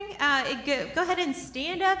go ahead and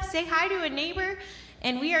stand up, say hi to a neighbor,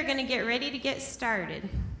 and we are going to get ready to get started.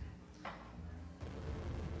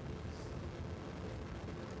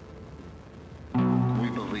 We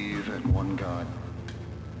believe in one God,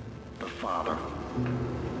 the Father,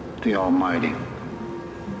 the Almighty,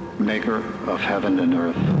 maker of heaven and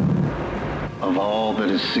earth, of all that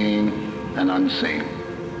is seen and unseen.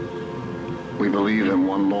 We believe in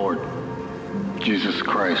one Lord, Jesus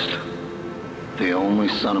Christ, the only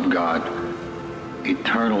Son of God,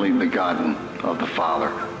 eternally begotten of the Father,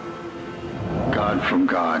 God from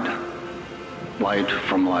God, light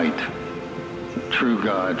from light, true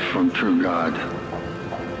God from true God,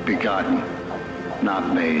 begotten,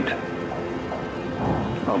 not made,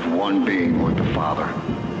 of one being with the Father.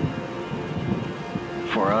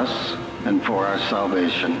 For us and for our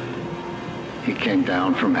salvation, he came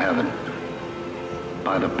down from heaven.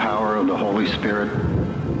 By the power of the Holy Spirit,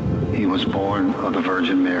 he was born of the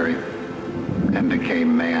Virgin Mary and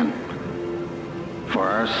became man. For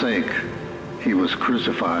our sake, he was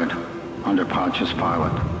crucified under Pontius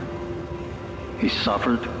Pilate. He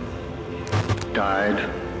suffered, died,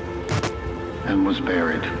 and was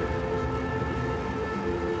buried.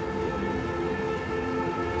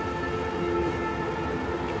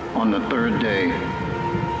 On the third day,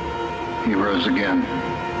 he rose again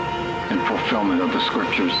in fulfillment of the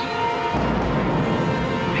Scriptures.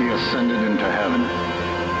 He ascended into heaven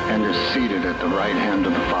and is seated at the right hand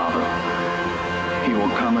of the Father. He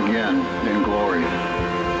will come again in glory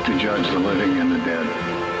to judge the living and the dead,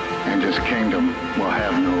 and his kingdom will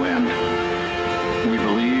have no end. We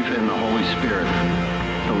believe in the Holy Spirit,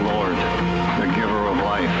 the Lord, the giver of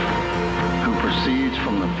life, who proceeds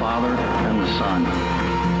from the Father and the Son,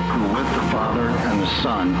 who with the Father and the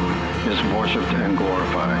Son is worshipped and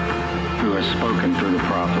glorified, who has spoken through the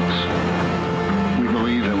prophets. We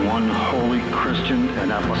believe in one holy Christian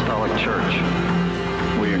and apostolic church.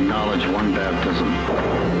 We acknowledge one baptism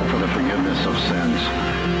for the forgiveness of sins,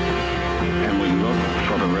 and we look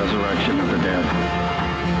for the resurrection of the dead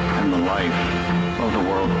and the life of the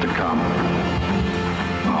world to come.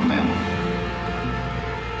 Amen.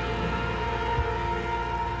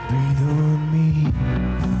 Breathe on me,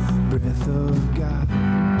 breath of God.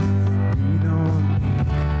 Breathe on me.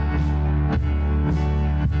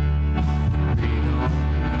 Breathe on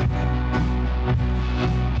me.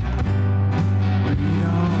 Breathe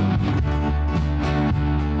on me.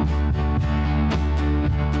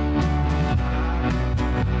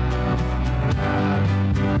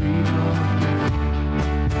 Breathe on me.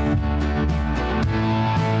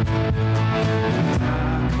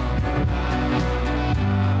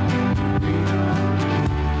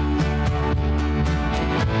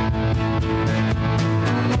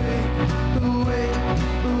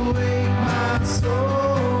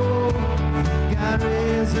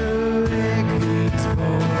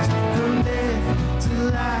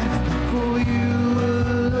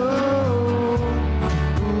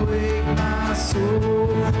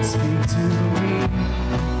 Speak to me,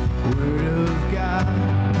 Word of God,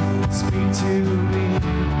 speak to me,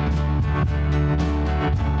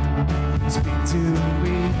 speak to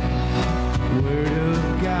me, Word of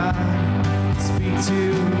God, speak to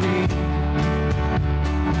me,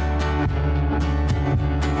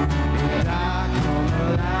 and I come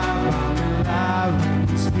alive, I'm alive when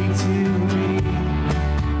you speak to me,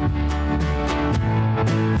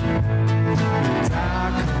 and I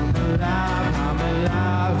come alive, I'm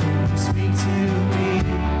alive when you speak to me.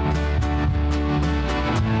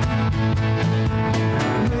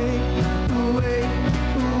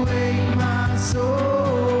 Awake my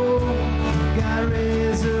soul. God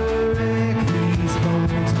resurrect these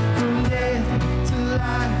bones from death to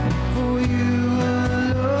life for you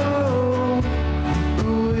alone.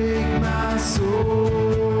 Awake my soul.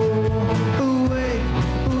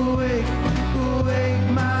 Awake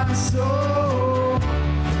my soul.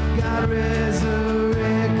 God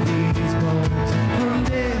resurrect these bones from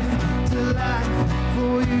death to life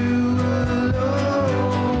for you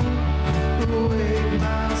alone. Awake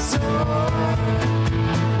my soul.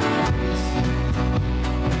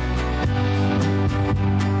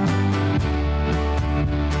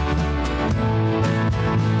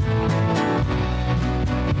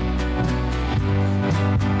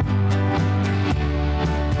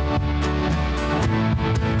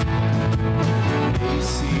 We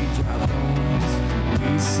see dry bones,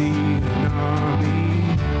 we see an army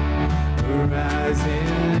arise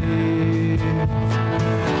and live.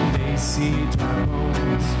 They see dry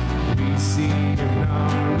bones, we see an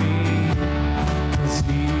army, 'cause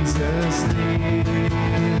Jesus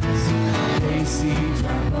lives. They see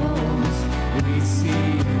dry bones, we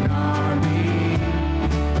see an army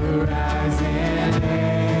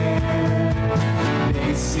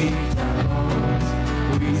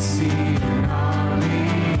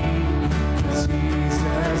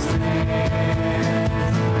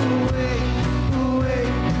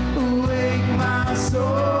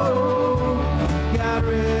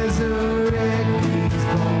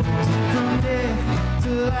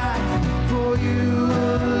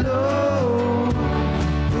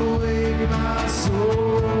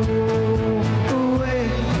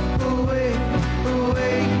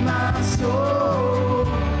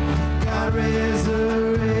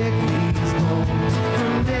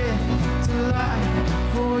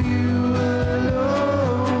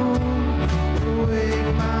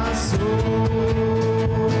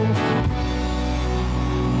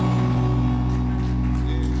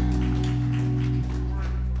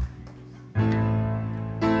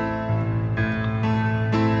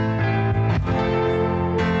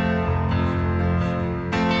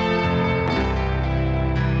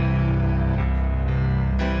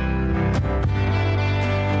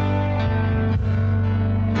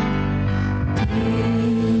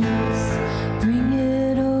Please bring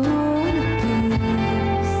it all to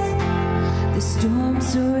peace. The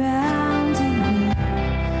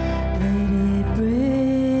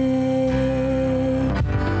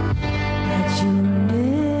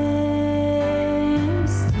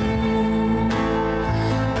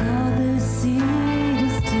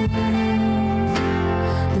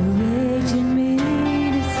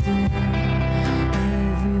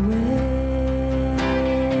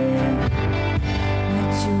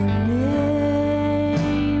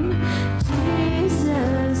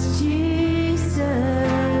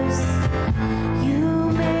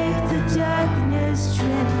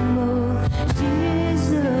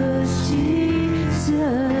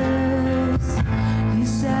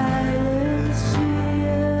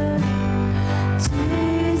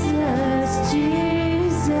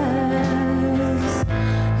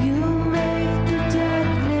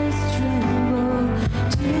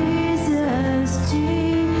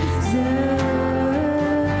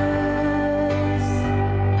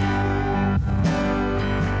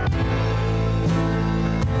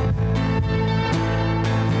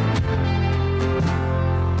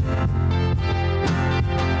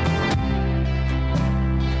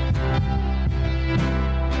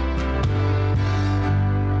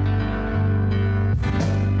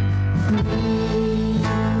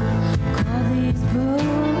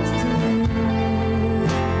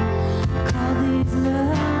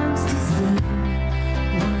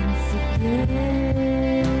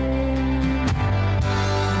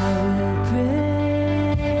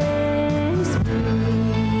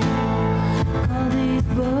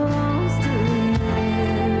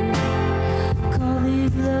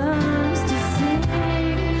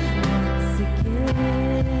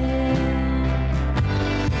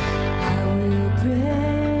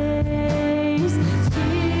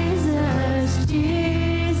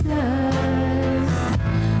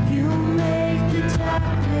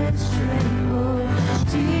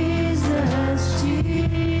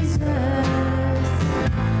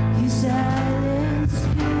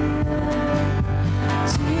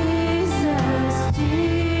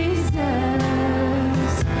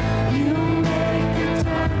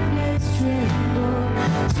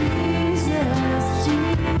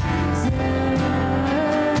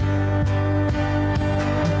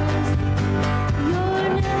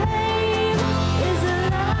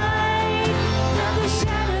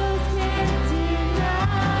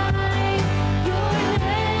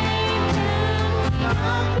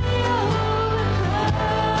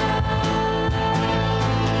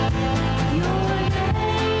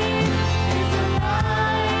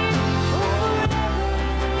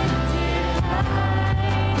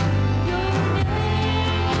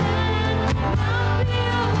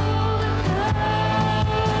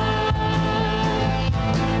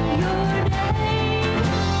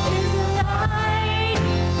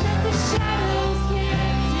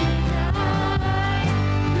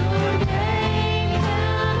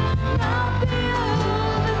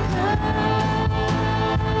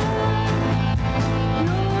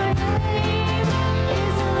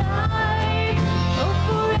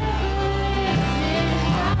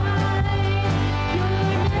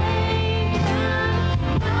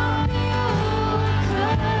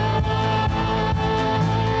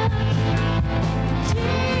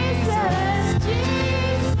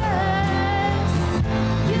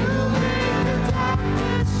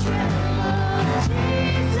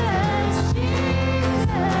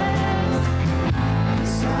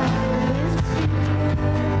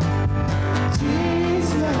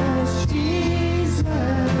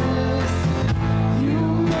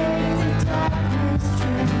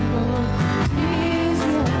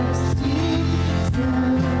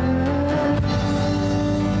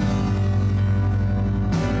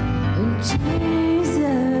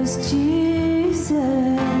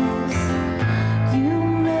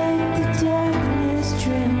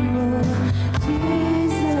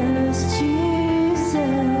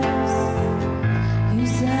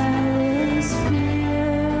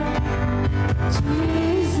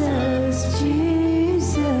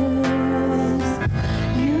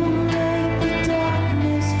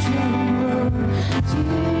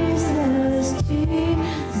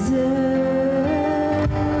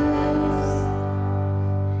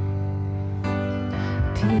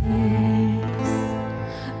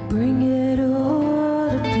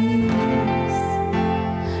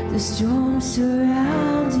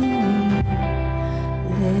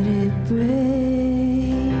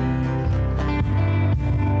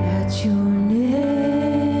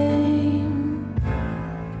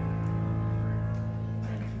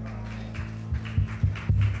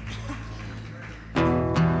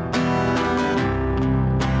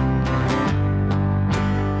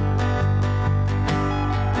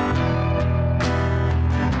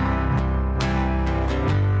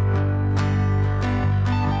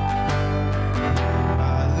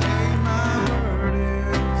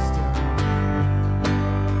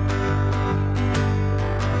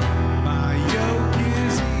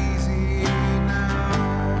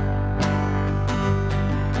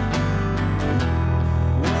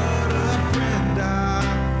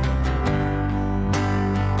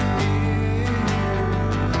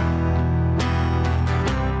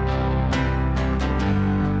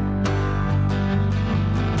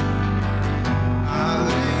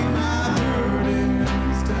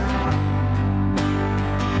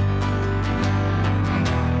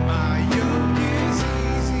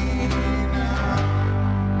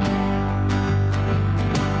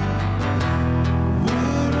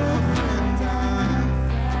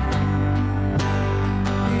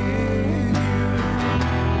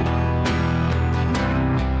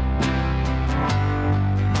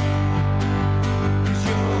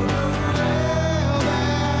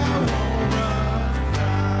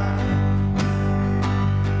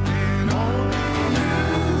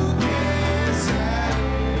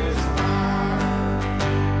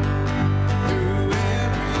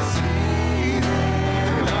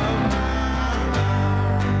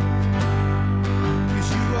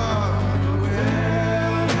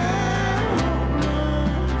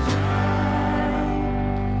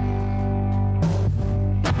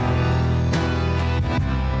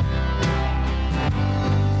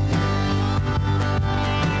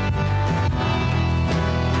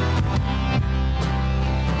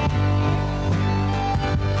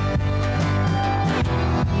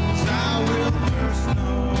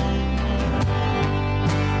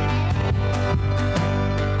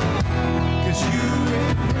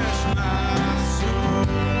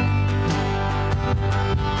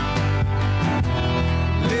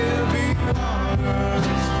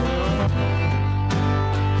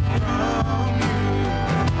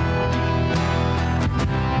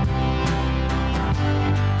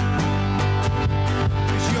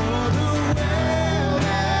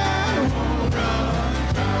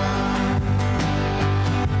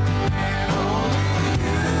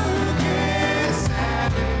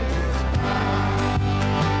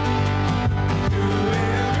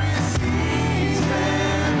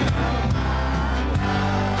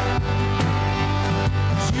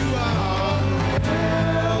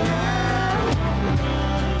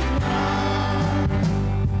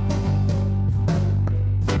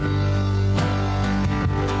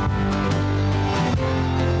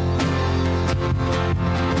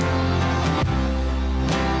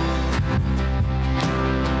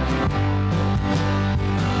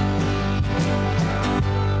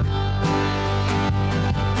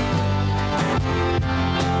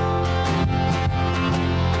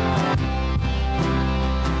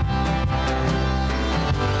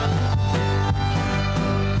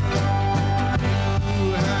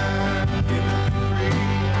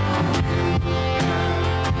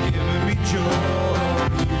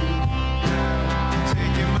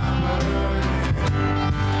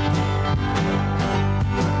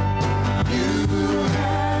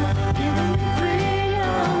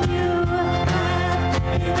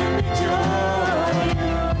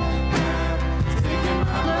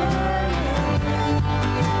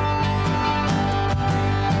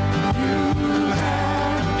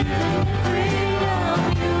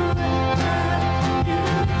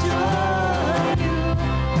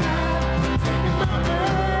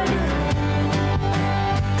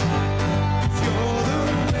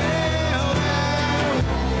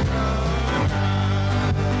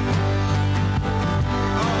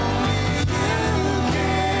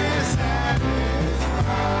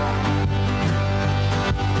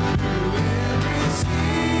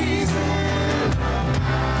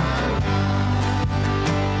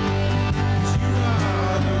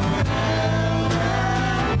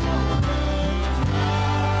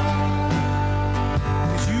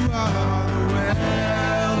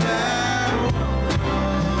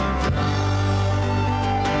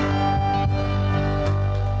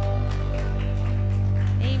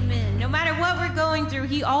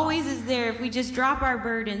He always is there. If we just drop our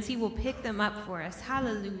burdens, He will pick them up for us.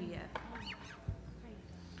 Hallelujah.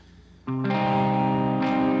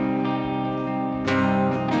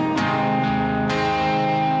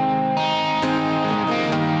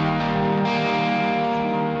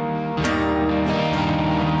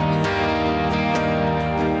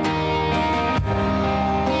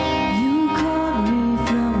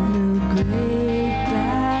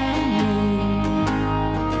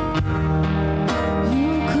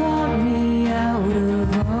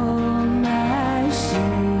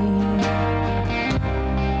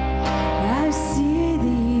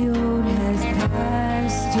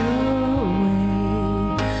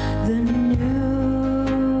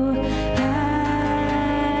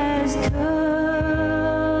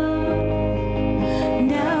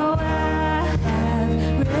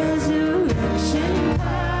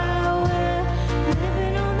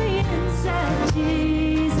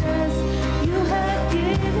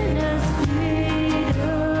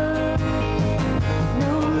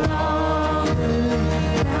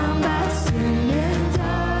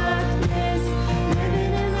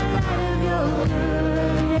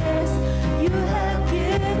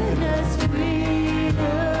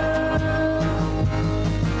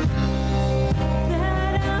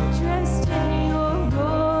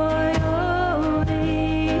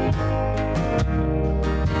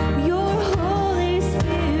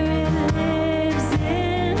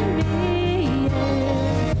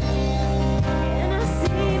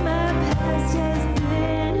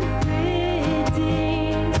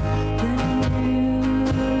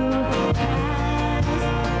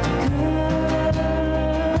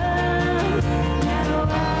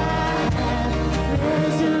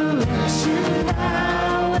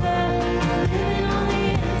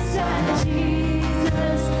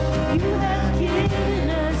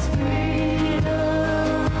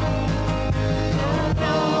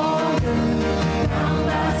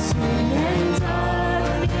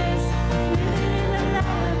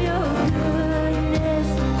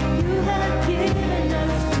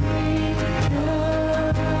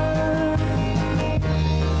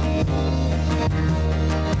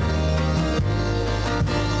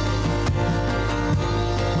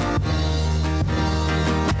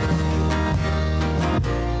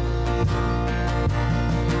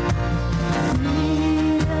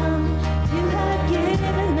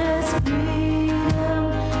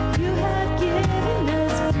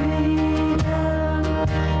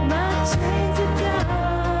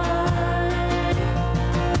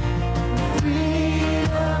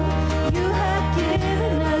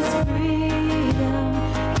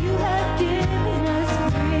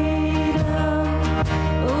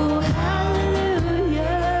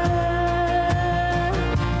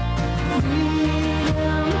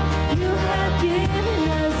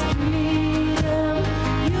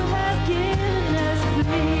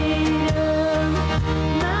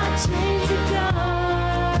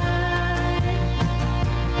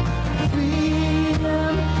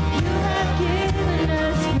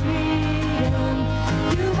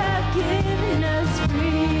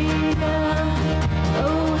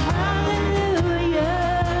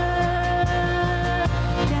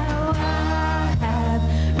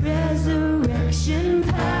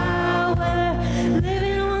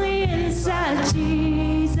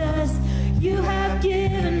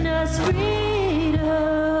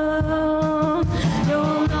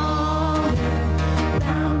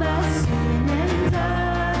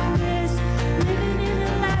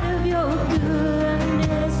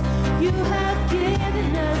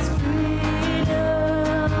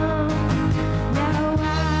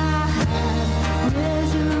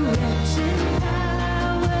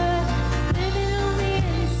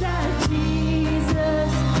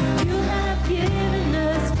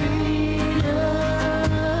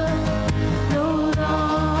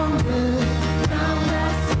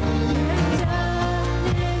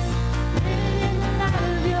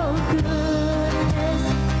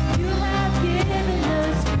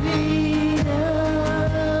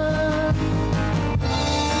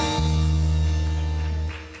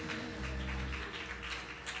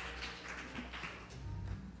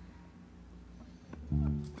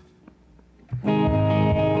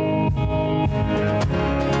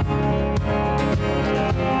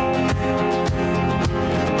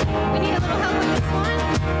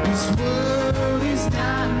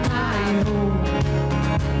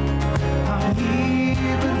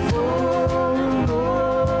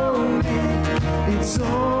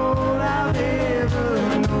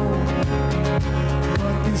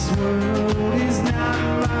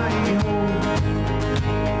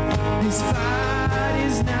 This fight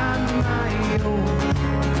is not my own.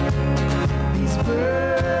 These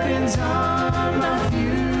burdens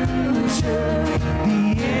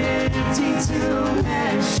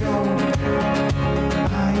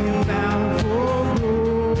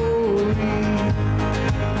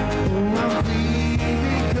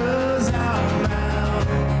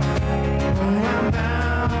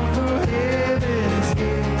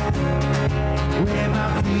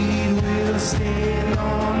stand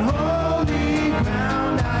on holy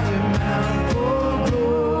ground. I am bound for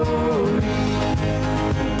glory.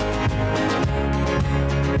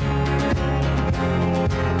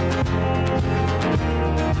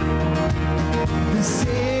 The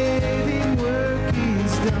saving work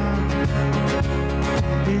is done,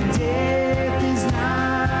 and death is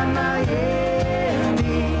not my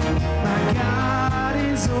ending. My God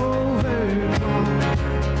is overcome,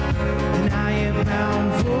 and I am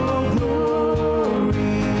bound for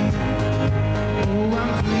glory. Oh,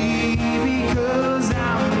 I'm free because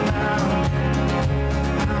I'm bound.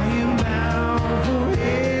 I am bound for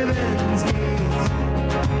heaven's gates,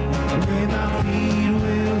 where my feet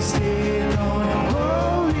will stand on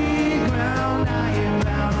holy ground. I am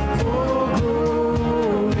bound for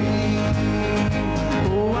glory.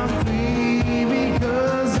 Oh, I'm free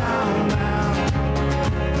because I'm bound.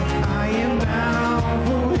 I am bound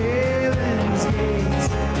for heaven's gates,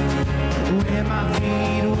 where my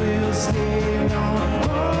feet will stand on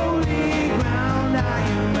holy ground. I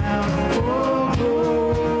am bound for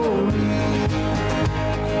glory.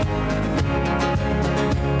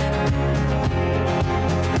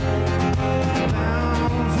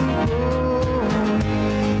 Bound for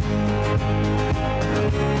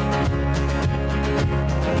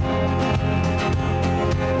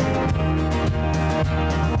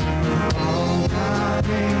all my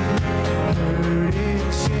pain, hurt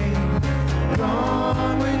and shame,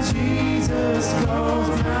 gone when Jesus calls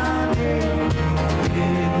my name.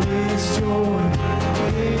 Endless joy,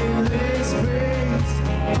 endless praise,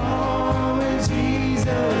 all when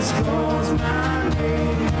Jesus calls my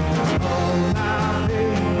name. All my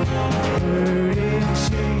pain, hurt and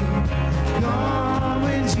shame, gone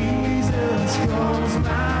when Jesus calls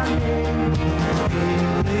my name.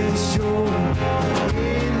 Endless joy,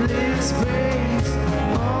 endless praise,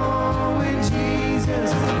 all when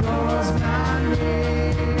Jesus calls my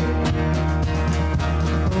name.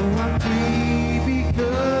 Oh, I'm free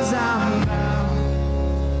because I'm bound.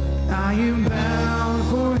 I am bound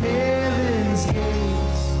for heaven's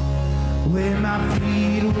gates, where my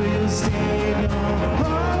feet will stand on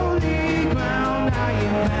holy ground. I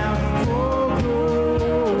am bound for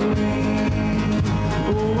glory.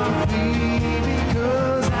 Oh, I'm free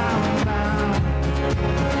because I'm bound.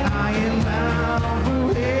 I am bound for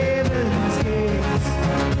heaven's gates,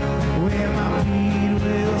 where my feet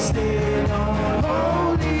will stand on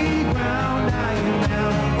holy ground. I am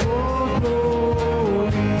bound for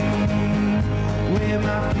glory, where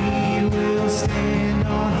my feet will stand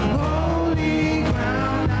on holy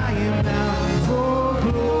ground. I am bound for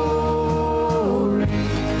glory.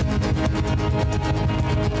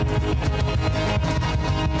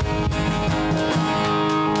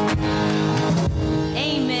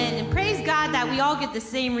 Amen. And praise God that we all get the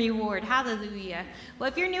same reward. Hallelujah. Well,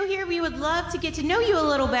 if you're new here, we would love to get to know you a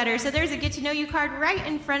little better. So there's a get to know you card right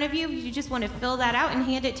in front of you. If you just want to fill that out and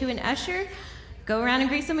hand it to an usher, go around and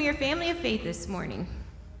greet some of your family of faith this morning.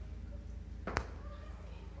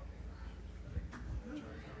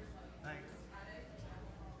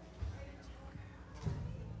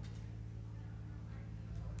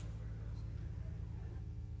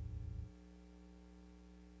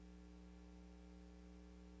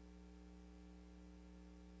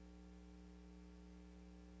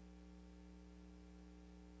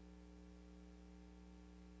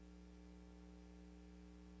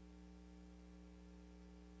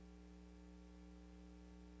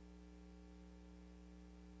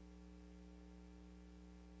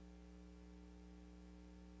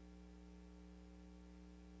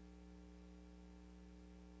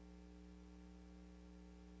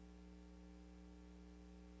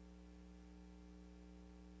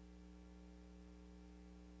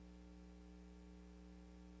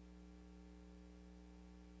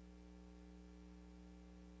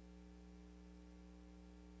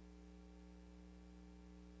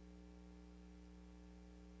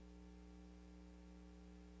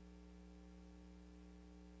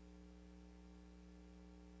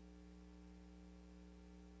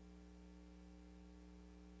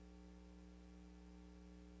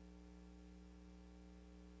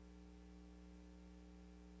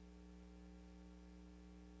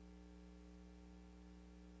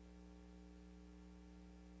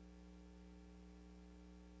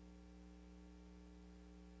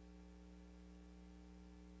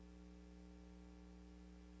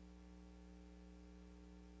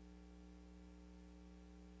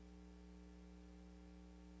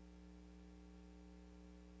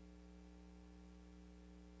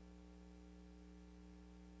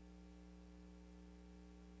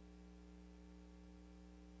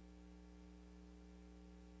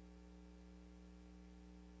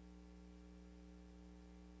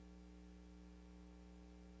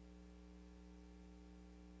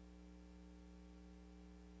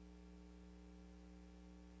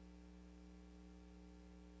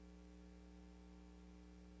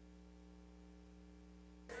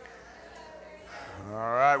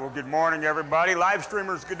 Good morning, everybody. Live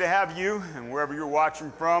streamers, good to have you. And wherever you're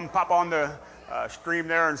watching from, pop on the stream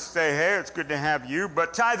there and say, hey, it's good to have you.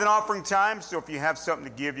 But tithe and offering time, so if you have something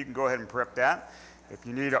to give, you can go ahead and prep that. If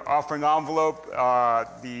you need an offering envelope,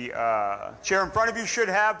 the chair in front of you should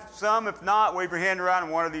have some. If not, wave your hand around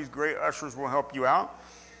and one of these great ushers will help you out.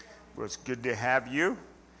 But it's good to have you.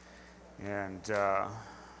 And the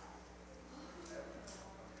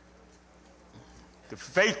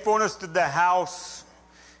faithfulness of the house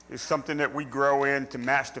is something that we grow in to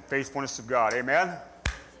match the faithfulness of God. Amen?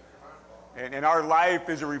 And our life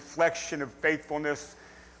is a reflection of faithfulness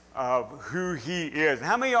of who He is. And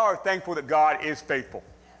how many are thankful that God is faithful?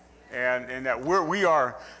 And that we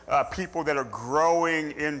are people that are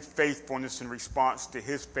growing in faithfulness in response to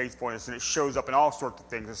His faithfulness. And it shows up in all sorts of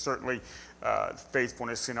things. And certainly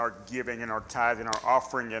faithfulness in our giving and our tithe and our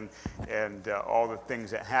offering and all the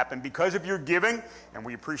things that happen because of your giving. And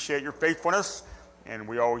we appreciate your faithfulness. And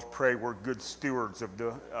we always pray we're good stewards of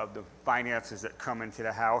the finances that come into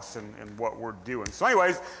the house and what we're doing. So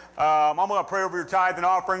anyways, I'm going to pray over your tithe and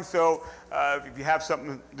offering. So if you have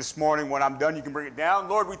something this morning, when I'm done, you can bring it down.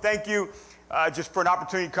 Lord, we thank you just for an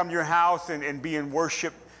opportunity to come to your house and be in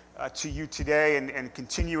worship to you today and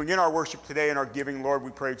continuing in our worship today and our giving. Lord,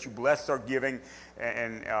 we pray that you bless our giving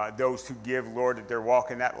and those who give, Lord, that they're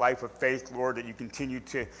walking that life of faith, Lord, that you continue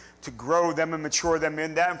to grow them and mature them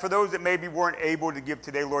in that. And for those that maybe weren't able to give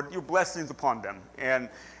today, Lord, your blessings upon them. And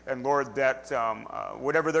Lord, that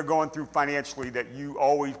whatever they're going through financially, that you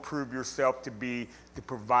always prove yourself to be the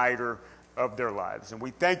provider of their lives. And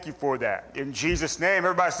we thank you for that. In Jesus' name,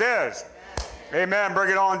 everybody says, amen.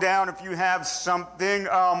 Bring it on down if you have something.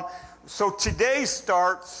 So today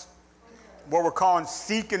starts what we're calling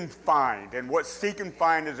Seek and Find. And what Seek and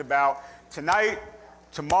Find is about tonight,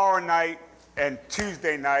 tomorrow night, and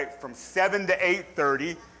Tuesday night from 7 to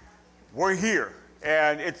 8:30. We're here.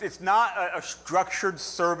 And it's not a structured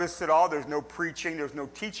service at all. There's no preaching. There's no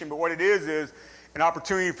teaching. But what it is an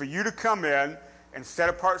opportunity for you to come in and set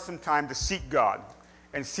apart some time to seek God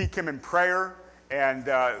and seek Him in prayer and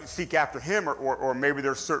seek after Him, or maybe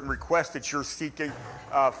there's certain requests that you're seeking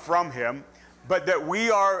from Him. But that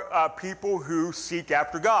we are people who seek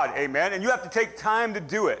after God. Amen. And you have to take time to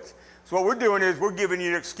do it. So what we're doing is we're giving you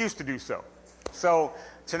an excuse to do so. So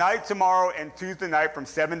tonight, tomorrow, and Tuesday night from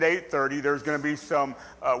 7 to 8:30, there's going to be some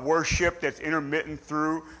worship that's intermittent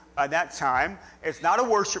through that time. It's not a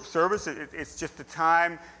worship service. It's just a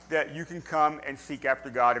time that you can come and seek after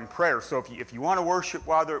God in prayer. So if you want to worship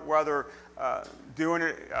while they're doing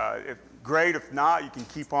it, great. If not, you can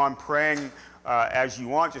keep on praying as you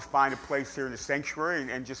want. Just find a place here in the sanctuary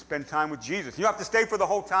and just spend time with Jesus. You don't have to stay for the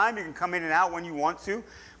whole time. You can come in and out when you want to.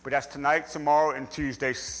 But that's tonight, tomorrow, and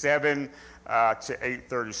Tuesday, 7 to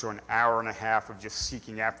 8:30, so an hour and a half of just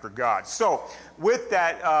seeking after God. So with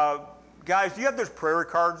that, guys, do you have those prayer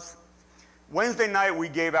cards? Wednesday night, we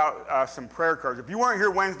gave out some prayer cards. If you weren't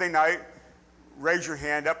here Wednesday night, raise your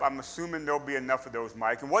hand up. I'm assuming there'll be enough of those,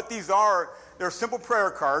 Mike. And what these are, they're simple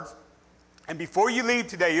prayer cards. And before you leave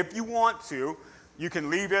today, if you want to, you can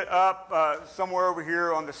leave it up somewhere over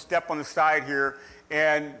here on the step on the side here.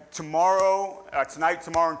 And tomorrow, tonight,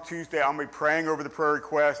 tomorrow, and Tuesday, I'm going to be praying over the prayer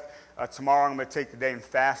request. Tomorrow, I'm going to take the day and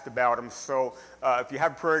fast about them. So if you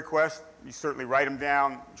have prayer requests, you certainly write them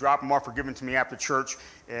down, drop them off, or give them to me after church.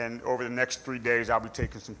 And over the next 3 days, I'll be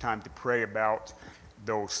taking some time to pray about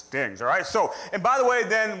those things. All right? So, and by the way,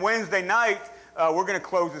 then Wednesday night, we're going to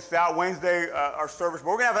close this out. Wednesday, our service, but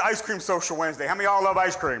we're going to have an ice cream social Wednesday. How many of y'all love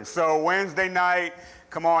ice cream? So Wednesday night,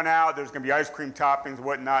 come on out. There's going to be ice cream toppings,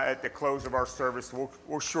 whatnot, at the close of our service.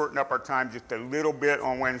 We'll shorten up our time just a little bit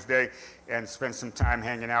on Wednesday and spend some time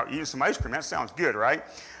hanging out, eating some ice cream. That sounds good, right?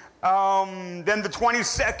 Then the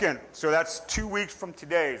 22nd, so that's 2 weeks from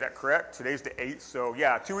today. Is that correct? Today's the 8th. So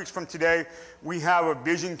yeah, 2 weeks from today, we have a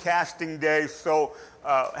vision casting day. So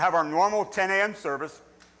have our normal 10 a.m. service.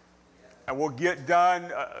 And we'll get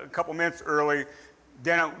done a couple minutes early.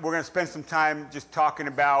 Then we're going to spend some time just talking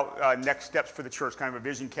about next steps for the church, kind of a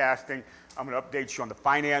vision casting. I'm going to update you on the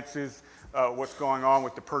finances, what's going on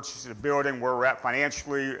with the purchase of the building, where we're at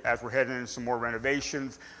financially as we're heading into some more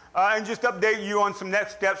renovations. And just update you on some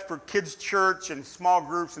next steps for kids' church and small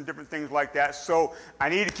groups and different things like that. So I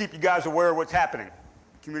need to keep you guys aware of what's happening.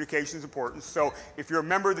 Communication is important. So if you're a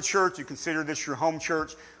member of the church, you consider this your home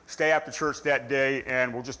church, stay after church that day,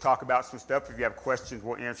 and we'll just talk about some stuff. If you have questions,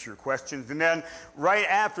 we'll answer your questions. And then right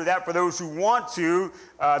after that, for those who want to,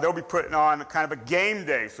 they'll be putting on kind of a game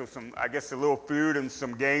day. So a little food and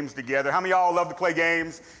some games together. How many of y'all love to play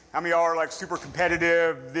games? How many of y'all are like super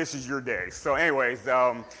competitive? This is your day. So anyways, you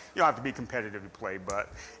don't have to be competitive to play,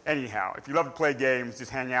 but anyhow, if you love to play games,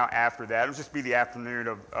 just hang out after that. It'll just be the afternoon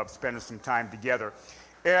of spending some time together.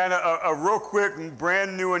 And a real quick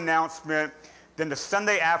brand new announcement. Then the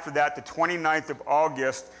Sunday after that, the 29th of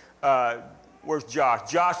August, where's Josh?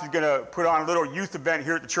 Josh is going to put on a little youth event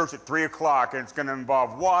here at the church at 3 o'clock, and it's going to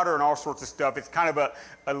involve water and all sorts of stuff. It's kind of a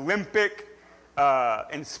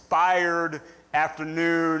Olympic-inspired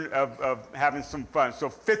afternoon of having some fun. So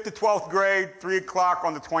 5th to 12th grade, 3 o'clock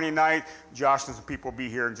on the 29th, Josh and some people will be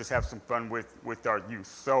here and just have some fun with our youth.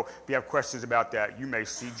 So if you have questions about that, you may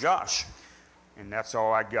see Josh. And that's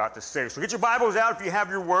all I got to say. So get your Bibles out if you have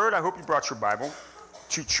your word. I hope you brought your Bible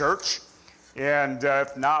to church. And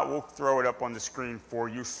if not, we'll throw it up on the screen for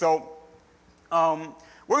you. So we're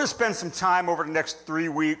going to spend some time over the next 3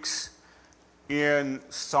 weeks in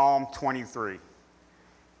Psalm 23.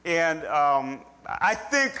 And I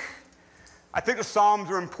think the Psalms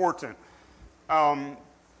are important. The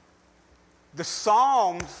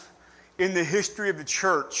Psalms in the history of the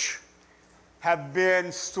church have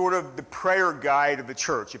been sort of the prayer guide of the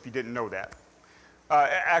church, if you didn't know that.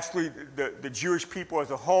 Actually, the Jewish people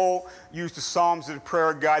as a whole used the Psalms as a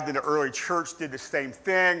prayer guide. Then the early church did the same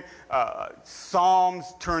thing.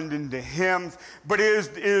 Psalms turned into hymns. But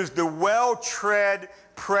it is the well-tread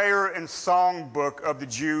prayer and song book of the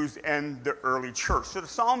Jews and the early church. So the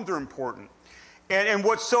Psalms are important. And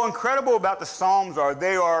what's so incredible about the Psalms are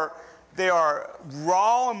they are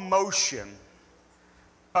raw emotion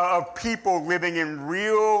of people living in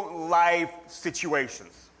real life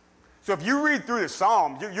situations. So if you read through the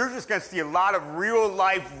Psalms, you're just going to see a lot of real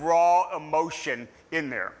life raw emotion in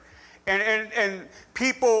there. And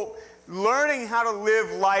people learning how to live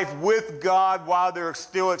life with God while they're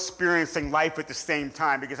still experiencing life at the same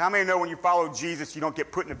time. Because how many know when you follow Jesus, you don't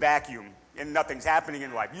get put in a vacuum and nothing's happening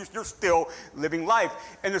in life. You're still living life.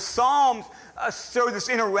 And the Psalms show this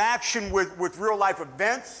interaction with real life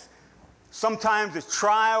events. Sometimes it's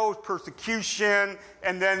trials, persecution,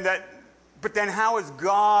 but then how is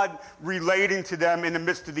God relating to them in the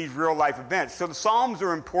midst of these real life events? So the Psalms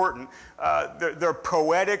are important. They're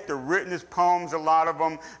poetic. They're written as poems, a lot of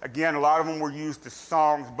them. Again, a lot of them were used as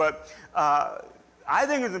songs. But I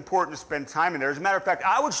think it's important to spend time in there. As a matter of fact,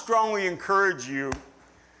 I would strongly encourage you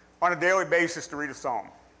on a daily basis to read a psalm.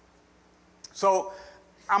 So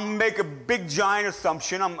I'm going to make a big, giant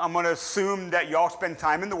assumption. I'm going to assume that y'all spend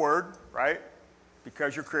time in the Word, right?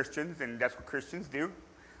 Because you're Christians, and that's what Christians do.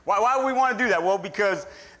 Why do we want to do that? Well, because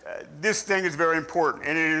this thing is very important,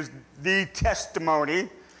 and it is the testimony.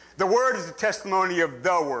 The Word is the testimony of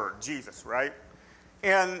the Word, Jesus, right?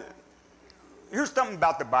 And here's something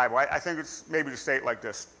about the Bible. I think it's maybe to say it like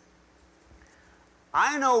this.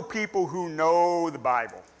 I know people who know the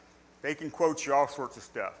Bible. They can quote you all sorts of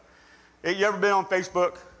stuff. You ever been on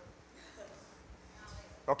Facebook?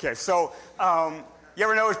 Okay, so you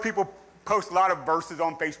ever notice people post a lot of verses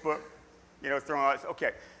on Facebook? Throwing out,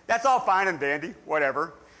 okay, that's all fine and dandy,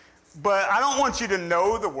 whatever. But I don't want you to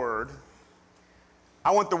know the Word. I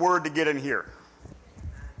want the Word to get in here.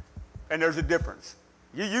 And there's a difference.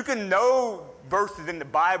 You can know verses in the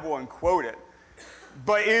Bible and quote it,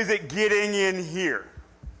 but is it getting in here,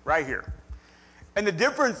 right here? And the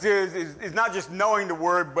difference is not just knowing the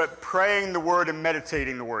Word, but praying the Word and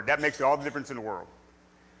meditating the Word. That makes all the difference in the world.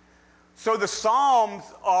 So the Psalms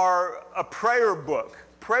are a prayer book.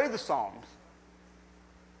 Pray the Psalms.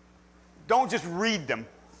 Don't just read them.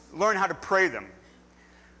 Learn how to pray them.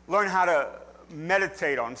 Learn how to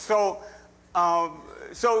meditate on. So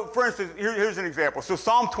for instance, here's an example. So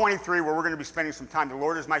Psalm 23, where we're going to be spending some time, the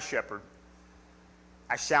Lord is my shepherd.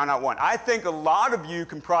 I shall not want. I think a lot of you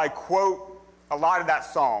can probably quote a lot of that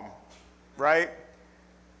psalm, right?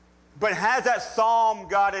 But has that psalm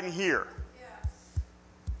got in here?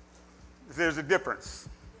 Yes. There's a difference.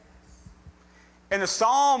 Yes. And the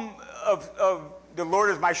psalm of the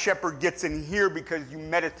Lord is my shepherd gets in here because you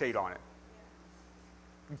meditate on it.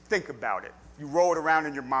 You think about it. You roll it around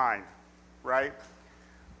in your mind, right?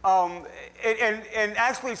 And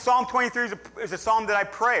actually, Psalm 23 is a psalm that I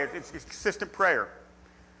pray. It's a consistent prayer.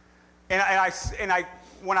 And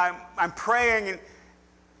when I'm praying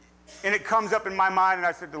and it comes up in my mind and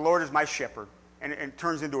I said, the Lord is my shepherd. And it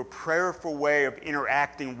turns into a prayerful way of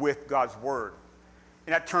interacting with God's Word.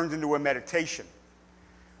 And that turns into a meditation.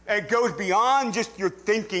 And it goes beyond just your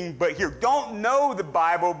thinking, but here. Don't know the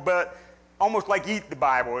Bible, but almost like eat the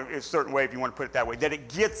Bible in a certain way, if you want to put it that way, that it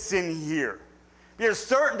gets in here. There's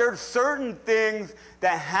certain things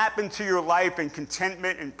that happen to your life and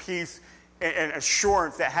contentment and peace and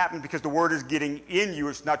assurance that happen because the word is getting in you.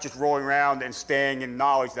 It's not just rolling around and staying in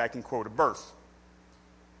knowledge that I can quote a verse.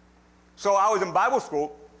 So I was in Bible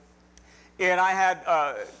school, and I had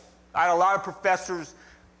a lot of professors,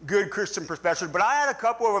 good Christian professors, but I had a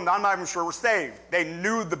couple of them that I'm not even sure were saved. They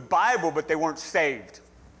knew the Bible, but they weren't saved.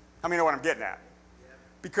 How many know what I'm getting at?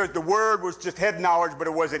 Because the word was just head knowledge, but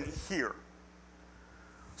it wasn't here.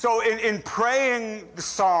 So in praying the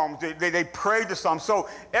Psalms, they prayed the Psalms. So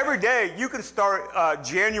every day you can start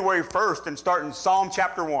January 1st and start in Psalm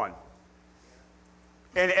chapter 1.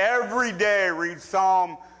 And every day read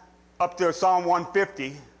Psalm up to Psalm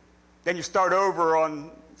 150. Then you start over on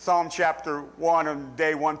Psalm chapter 1 on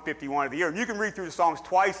day 151 of the year. And you can read through the Psalms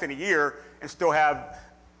twice in a year and still have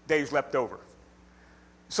days left over.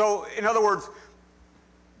 So in other words,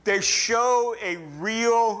 they show a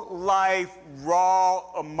real life,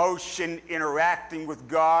 raw emotion interacting with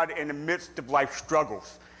God in the midst of life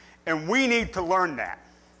struggles. And we need to learn that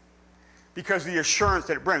because of the assurance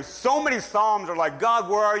that it brings. So many Psalms are like, God,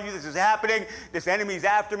 where are you? This is happening. This enemy's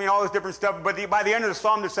after me and all this different stuff. But by the end of the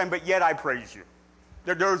Psalm, they're saying, but yet I praise you.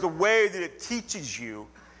 There's a way that it teaches you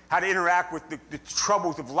how to interact with the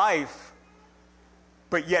troubles of life,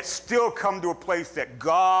 but yet still come to a place that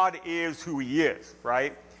God is who he is,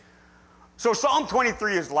 right? So Psalm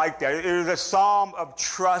 23 is like that. It is a psalm of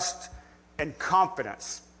trust and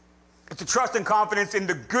confidence. It's a trust and confidence in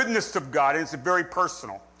the goodness of God, and it's very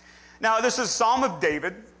personal. Now, this is Psalm of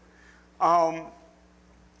David, and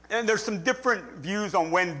there's some different views on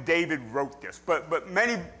when David wrote this, but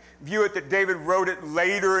many view it that David wrote it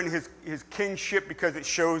later in his kingship because it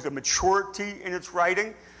shows a maturity in its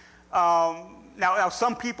writing. Now,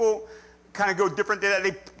 some people kind of go different than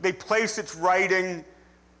that. They place its writing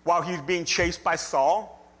while he's being chased by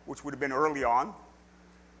Saul, which would have been early on.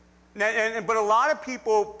 But a lot of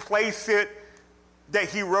people place it that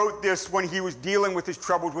he wrote this when he was dealing with his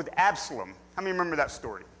troubles with Absalom. How many remember that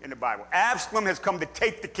story in the Bible? Absalom has come to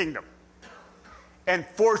take the kingdom and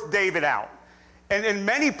force David out. And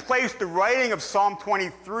many place the writing of Psalm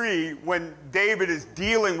 23 when David is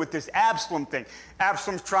dealing with this Absalom thing.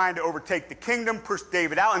 Absalom's trying to overtake the kingdom, push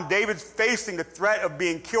David out, and David's facing the threat of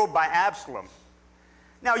being killed by Absalom.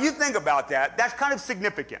 Now, you think about that. That's kind of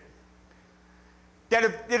significant. That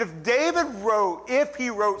if David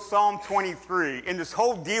wrote Psalm 23 in this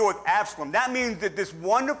whole deal with Absalom, that means that this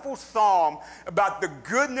wonderful psalm about the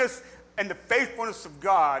goodness and the faithfulness of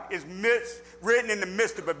God is written in the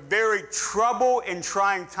midst of a very troubled and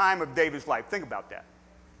trying time of David's life. Think about that.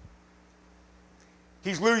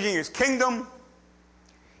 He's losing his kingdom.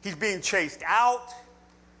 He's being chased out.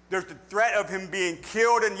 There's the threat of him being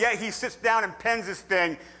killed, and yet he sits down and pens this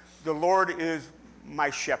thing, the Lord is my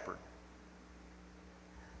shepherd.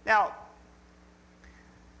 Now,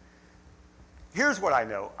 here's what I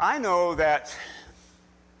know. I know that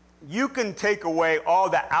you can take away all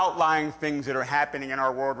the outlying things that are happening in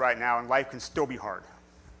our world right now, and life can still be hard.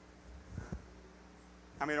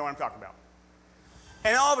 How many know what I'm talking about?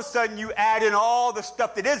 And all of a sudden, you add in all the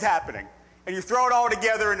stuff that is happening, and you throw it all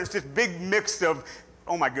together, and it's this big mix of,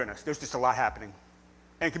 oh my goodness, there's just a lot happening.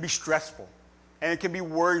 And it can be stressful, and it can be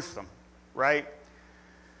worrisome, right?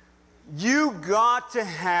 You got to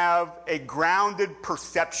have a grounded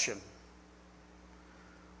perception.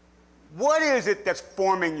 What is it that's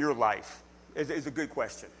forming your life is a good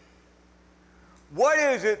question. What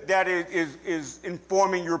is it that is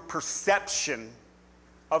informing your perception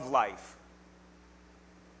of life?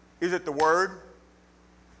 Is it the Word?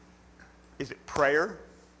 Is it prayer?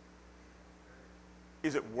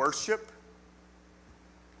 Is it worship?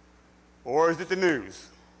 Or is it the news?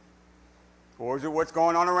 Or is it what's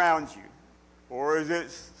going on around you? Or is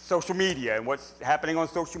it social media and what's happening on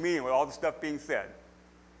social media with all the stuff being said?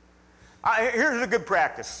 Here's a good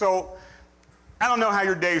practice. So I don't know how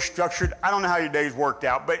your day is structured. I don't know how your day is worked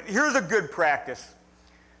out. But here's a good practice.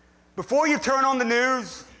 Before you turn on the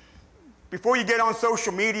news, before you get on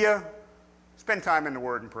social media, spend time in the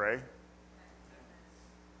Word and pray.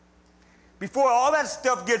 Before all that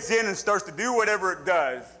stuff gets in and starts to do whatever it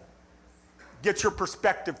does, get your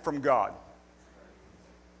perspective from God.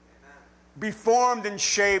 Be formed and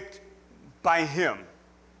shaped by Him.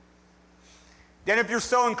 Then if you're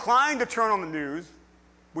so inclined to turn on the news,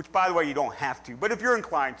 which by the way you don't have to, but if you're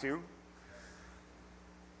inclined to,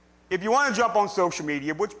 if you want to jump on social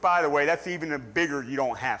media, which by the way that's even a bigger you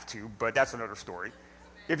don't have to, but that's another story.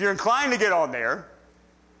 If you're inclined to get on there,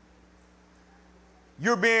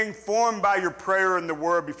 you're being formed by your prayer and the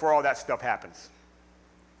Word before all that stuff happens.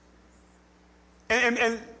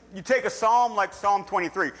 And you take a psalm like Psalm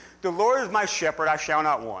 23. The Lord is my shepherd, I shall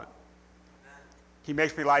not want. He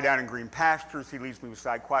makes me lie down in green pastures. He leads me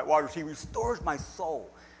beside quiet waters. He restores my soul.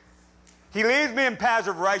 He leads me in paths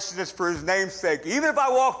of righteousness for his name's sake. Even if I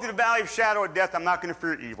walk through the valley of shadow of death, I'm not going to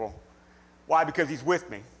fear evil. Why? Because he's with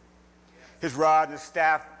me. His rod and his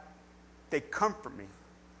staff, they comfort me.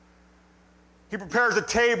 He prepares a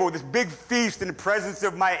table, this big feast in the presence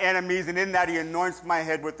of my enemies, and in that he anoints my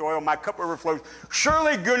head with oil. My cup overflows.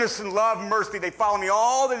 Surely goodness and love and mercy, they follow me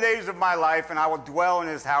all the days of my life, and I will dwell in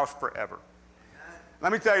his house forever.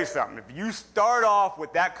 Let me tell you something. If you start off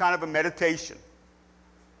with that kind of a meditation,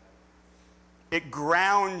 it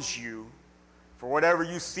grounds you for whatever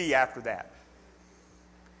you see after that.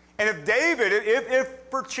 And if David, if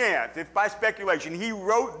perchance, if by speculation, he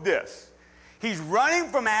wrote this, he's running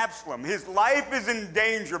from Absalom. His life is in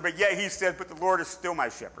danger, but yet he says, but the Lord is still my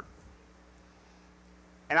shepherd.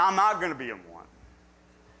 And I'm not going to be in want.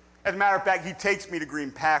 As a matter of fact, he takes me to green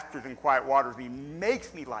pastures and quiet waters, and he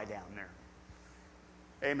makes me lie down there.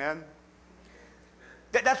 Amen?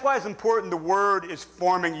 That's why it's important the Word is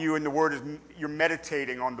forming you and the Word is, you're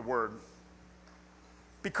meditating on the Word.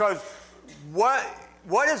 Because what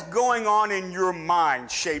is going on in your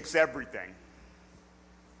mind shapes everything.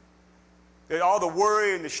 All the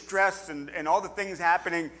worry and the stress and all the things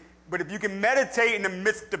happening. But if you can meditate in the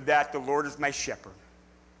midst of that, the Lord is my shepherd.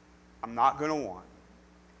 I'm not going to want.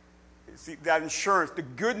 See, that assurance, the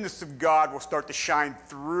goodness of God will start to shine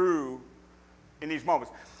through in these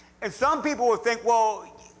moments. And some people will think,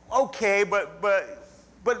 well, okay, but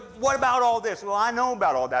what about all this? Well, I know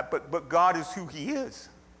about all that, but God is who he is.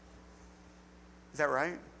 Is that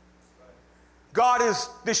right? God is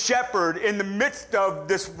the shepherd in the midst of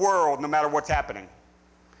this world, no matter what's happening.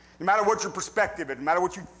 No matter what your perspective is, no matter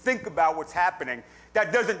what you think about what's happening,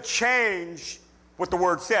 that doesn't change what the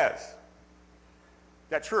Word says.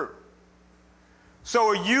 That's true. So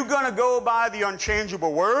are you going to go by the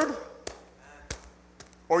unchangeable Word?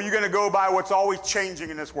 Or are you going to go by what's always changing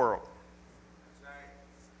in this world?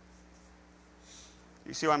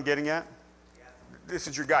 You see what I'm getting at? This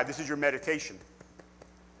is your guide. This is your meditation.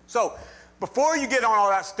 So, before you get on all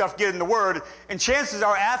that stuff, get in the Word, and chances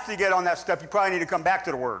are after you get on that stuff, you probably need to come back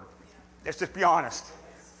to the Word. Let's just be honest.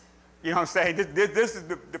 You know what I'm saying? This is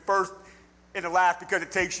the first and the last because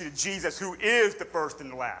it takes you to Jesus, who is the first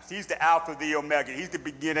and the last. He's the Alpha, the Omega. He's the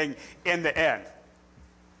beginning and the end.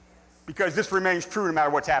 Because this remains true no matter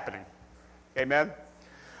what's happening. Amen?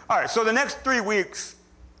 All right, so the next 3 weeks,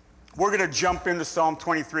 we're going to jump into Psalm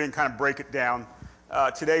 23 and kind of break it down.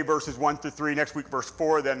 Today, verses 1 through 3. Next week, verse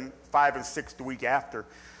 4. Then 5 and 6 the week after.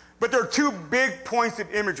 But there are two big points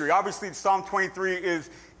of imagery. Obviously, Psalm 23 is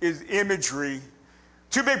imagery.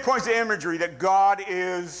 Two big points of imagery, that God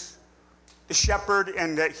is the shepherd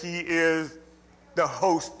and that he is the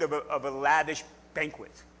host of a lavish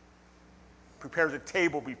banquet. Prepares a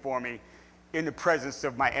table before me in the presence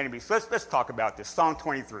of my enemies. So let's talk about this. Psalm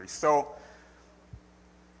 23. So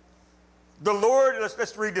the Lord,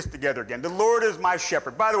 let's read this together again. The Lord is my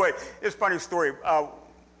shepherd. By the way, it's a funny story.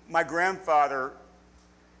 My grandfather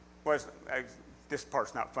was, this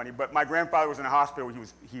part's not funny, but my grandfather was in a hospital.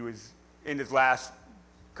 He was in his last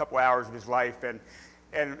couple hours of his life.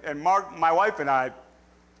 And Mark, my wife and I,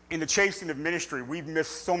 in the chasing of ministry, we've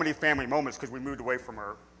missed so many family moments because we moved away from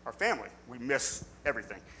our family. We miss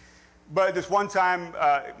everything. But this one time,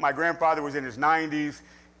 my grandfather was in his 90s.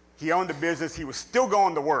 He owned a business. He was still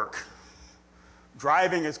going to work,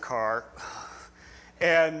 driving his car.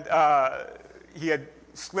 And he had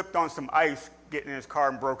slipped on some ice getting in his car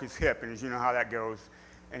and broke his hip. And as you know how that goes.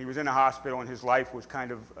 And he was in the hospital, and his life was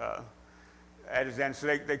kind of at his end. So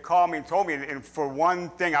they called me and told me. And for one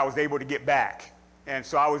thing, I was able to get back. And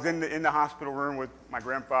so I was in the hospital room with my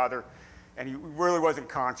grandfather. And he really wasn't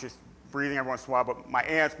conscious, breathing every once in a while. But my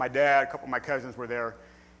aunts, my dad, a couple of my cousins were there.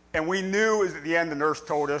 And we knew at the end, the nurse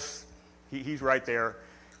told us, he's right there.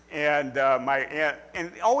 And my aunt,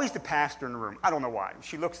 and always the pastor in the room. I don't know why.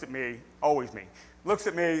 She looks at me, always me. Looks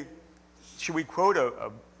at me, should we quote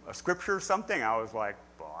a scripture or something? I was like,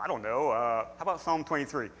 well, I don't know. How about Psalm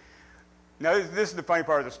 23? Now, this is the funny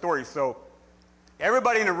part of the story. So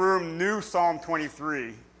everybody in the room knew Psalm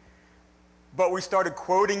 23. But we started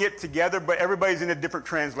quoting it together, but everybody's in a different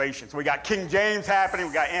translation. So we got King James happening,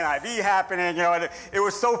 we got NIV happening, you know, and it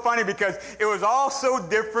was so funny because it was all so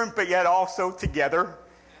different, but yet also together.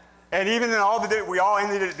 And even in all we all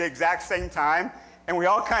ended at the exact same time, and we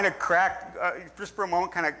all kind of cracked, just for a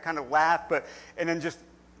moment, kind of laughed, and then just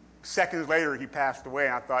seconds later he passed away,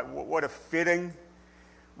 and I thought, what a fitting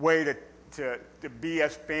way to be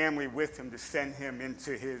as family with him, to send him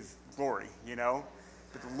into his glory, you know?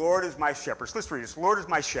 But the Lord is my shepherd. So let's read this. The Lord is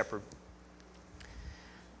my shepherd.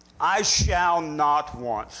 I shall not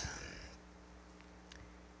want.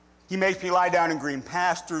 He makes me lie down in green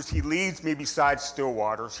pastures. He leads me beside still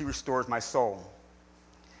waters. He restores my soul.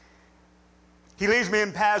 He leads me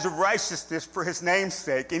in paths of righteousness for his name's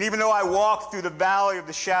sake. And even though I walk through the valley of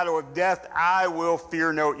the shadow of death, I will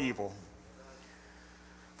fear no evil.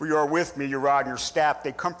 For you are with me, your rod and your staff,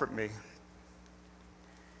 they comfort me.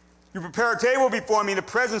 You prepare a table before me in the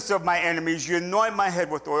presence of my enemies. You anoint my head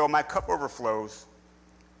with oil. My cup overflows.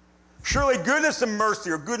 Surely goodness and mercy,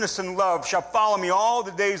 or goodness and love, shall follow me all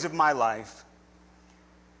the days of my life.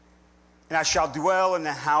 And I shall dwell in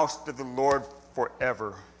the house of the Lord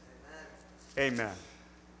forever. Amen.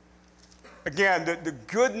 Again, the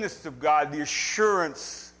goodness of God, the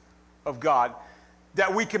assurance of God,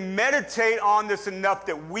 that we can meditate on this enough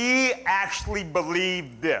that we actually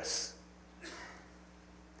believe this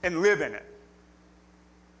and live in it.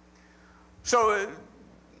 So,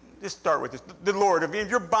 let's start with this. The Lord. If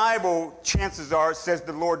your Bible, chances are, it says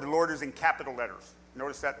the Lord is in capital letters.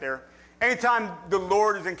 Notice that there? Anytime the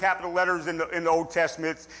Lord is in capital letters in the Old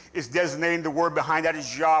Testament, it's designating the word behind that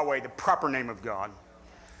is Yahweh, the proper name of God.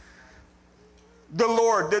 The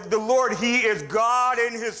Lord, he is God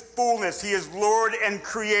in his fullness. He is Lord and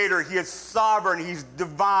Creator. He is sovereign. He's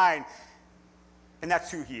divine. And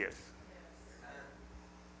that's who he is.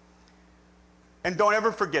 And don't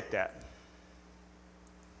ever forget that.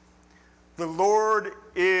 The Lord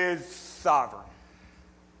is sovereign.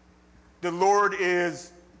 The Lord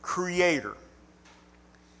is Creator.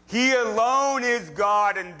 He alone is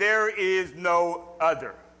God, and there is no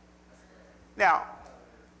other. Now,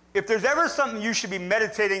 if there's ever something you should be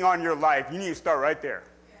meditating on in your life, you need to start right there.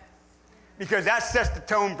 Because that sets the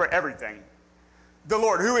tone for everything. The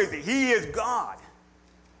Lord, who is he? He is God.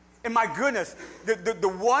 And my goodness,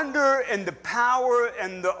 the wonder and the power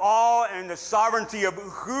and the awe and the sovereignty of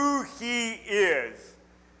who he is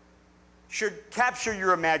should capture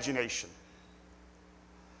your imagination.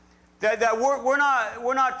 That we're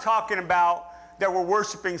not talking about that we're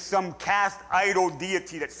worshiping some cast idol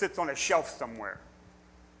deity that sits on a shelf somewhere.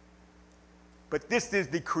 But this is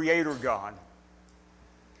the Creator God,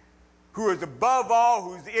 who is above all,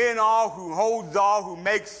 who's in all, who holds all, who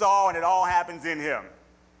makes all, and it all happens in him.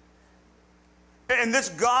 And this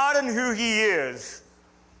God and who he is,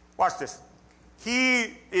 watch this.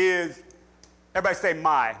 He is, everybody say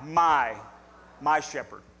my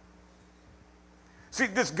shepherd. See,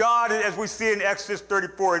 this God, as we see in Exodus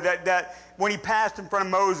 34, that when he passed in front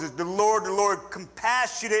of Moses, the Lord,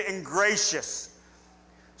 compassionate and gracious,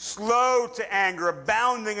 slow to anger,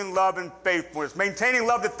 abounding in love and faithfulness, maintaining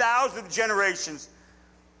love to thousands of generations,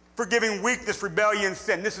 forgiving weakness, rebellion,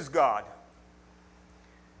 sin. This is God.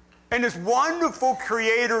 And this wonderful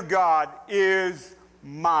Creator God is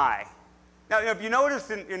my. Now, if you notice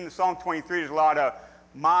in Psalm 23, there's a lot of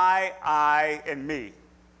my, I, and me.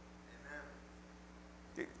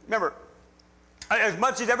 Remember, as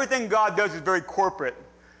much as everything God does is very corporate,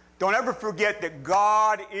 don't ever forget that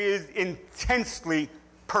God is intensely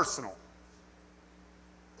personal.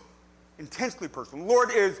 Intensely personal. The Lord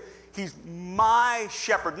he's my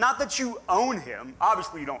shepherd. Not that you own him.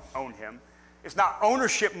 Obviously, you don't own him. It's not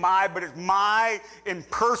ownership but it's my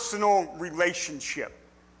impersonal relationship.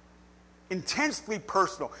 Intensely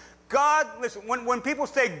personal. God, listen, when people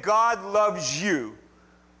say God loves you,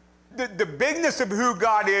 the bigness of who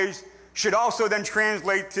God is should also then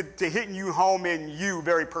translate to hitting you home in you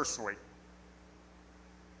very personally.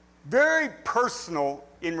 Very personal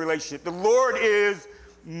in relationship. The Lord is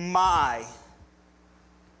my.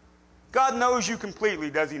 God knows you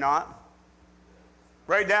completely, does he not?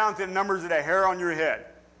 Right down to the numbers of the hair on your head.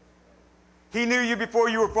 He knew you before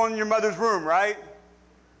you were born in your mother's womb, right?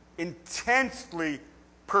 Intensely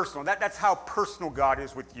personal. That's how personal God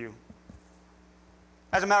is with you.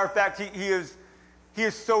 As a matter of fact, he is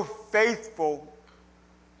so faithful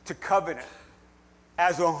to covenant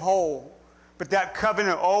as a whole, but that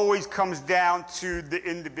covenant always comes down to the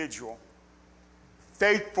individual.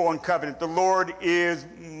 Faithful in covenant. The Lord is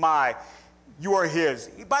my. You are his.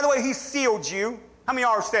 By the way, he sealed you. How many of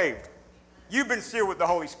y'all are saved? You've been sealed with the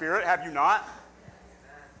Holy Spirit, have you not?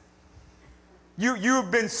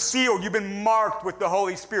 You've been sealed. You've been marked with the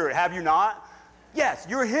Holy Spirit, have you not? Yes,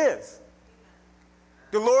 you're his.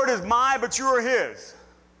 The Lord is mine, but you are his.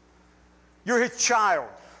 You're his child.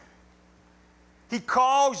 He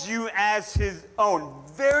calls you as his own.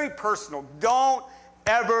 Very personal. Don't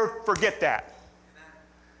ever forget that.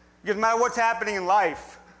 Because no matter what's happening in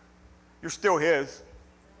life, you're still his.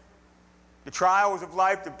 The trials of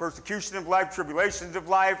life, the persecution of life, tribulations of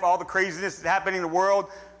life, all the craziness that's happening in the world,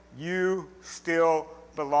 you still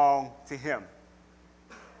belong to him.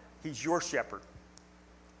 He's your shepherd.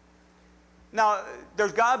 Now,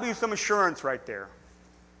 there's got to be some assurance right there.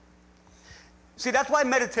 See, that's why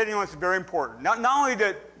meditating on this is very important. Not only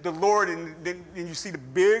that the Lord, and you see the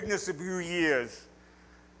bigness of who he is,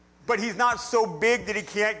 but he's not so big that he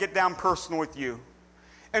can't get down personal with you.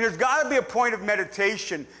 And there's got to be a point of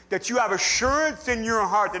meditation that you have assurance in your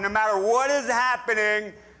heart that no matter what is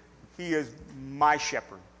happening, he is my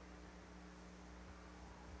shepherd.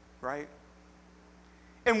 Right?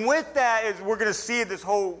 And with that, as we're going to see this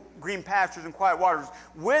whole green pastures and quiet waters,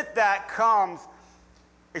 with that comes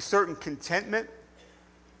a certain contentment.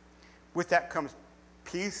 With that comes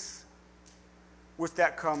peace. With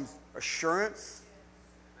that comes assurance.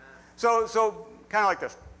 So kind of like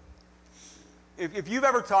this. If you've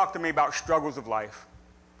ever talked to me about struggles of life,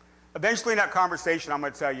 eventually in that conversation, I'm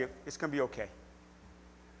going to tell you, it's going to be okay.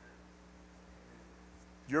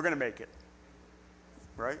 You're going to make it.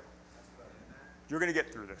 Right? You're going to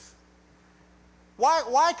get through this.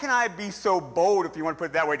 Why can I be so bold, if you want to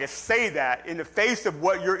put it that way, to say that in the face of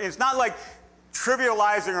what you're... It's not like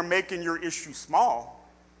trivializing or making your issue small.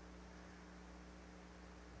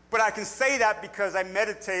 But I can say that because I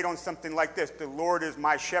meditate on something like this. The Lord is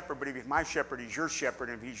my shepherd, but if he's my shepherd, he's your shepherd.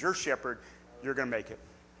 And if he's your shepherd, you're going to make it.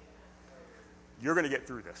 You're going to get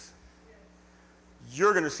through this.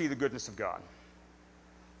 You're going to see the goodness of God.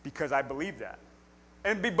 Because I believe that.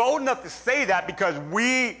 And be bold enough to say that because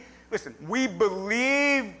we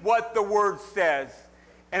believe what the Word says,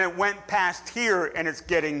 and it went past here, and it's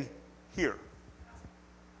getting here.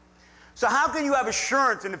 So how can you have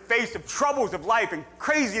assurance in the face of troubles of life and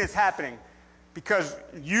craziness happening? Because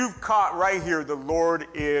you've caught right here, the Lord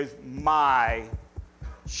is my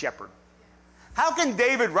shepherd. How can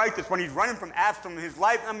David write this when he's running from Absalom? His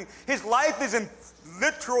life is in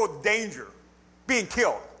literal danger, being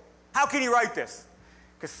killed. How can he write this?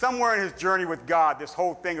 Because somewhere in his journey with God, this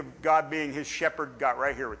whole thing of God being his shepherd got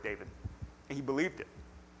right here with David. And he believed it.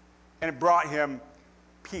 And it brought him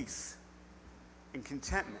peace and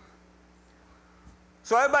contentment.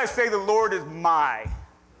 So everybody say, the Lord is my.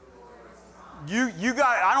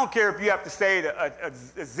 I don't care if you have to say it a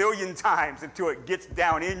zillion times until it gets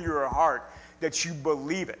down in your heart that you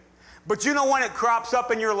believe it. But you know when it crops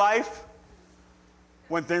up in your life?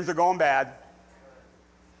 When things are going bad.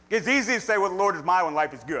 It's easy to say, well, the Lord is mine when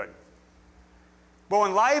life is good. But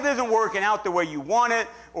when life isn't working out the way you want it,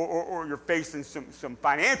 or you're facing some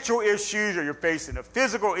financial issues, or you're facing a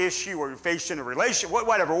physical issue, or you're facing a relationship,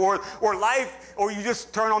 whatever, or life, or you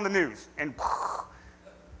just turn on the news, and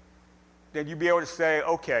then you'll be able to say,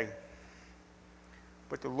 okay,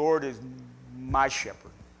 but the Lord is my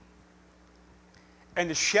shepherd. And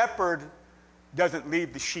the shepherd doesn't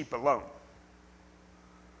leave the sheep alone.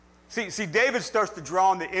 See, David starts to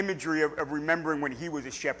draw on the imagery of remembering when he was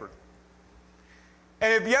a shepherd.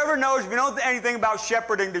 And if you ever notice, if you know anything about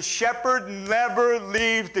shepherding, the shepherd never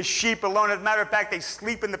leaves the sheep alone. As a matter of fact, they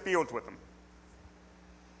sleep in the fields with them.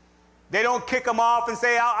 They don't kick them off and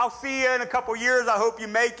say, I'll see you in a couple years. I hope you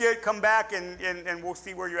make it. Come back and we'll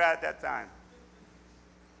see where you're at that time.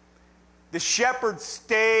 The shepherd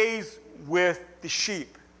stays with the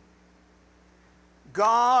sheep.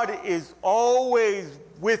 God is always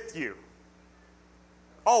with you.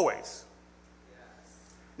 Always.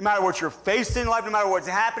 No matter what you're facing in life, no matter what's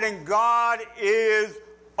happening, God is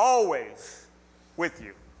always with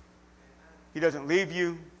you. He doesn't leave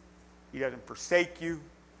you. He doesn't forsake you.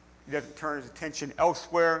 He doesn't turn his attention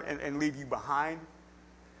elsewhere and leave you behind.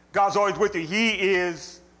 God's always with you. He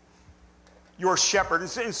is your shepherd.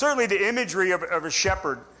 And certainly the imagery of a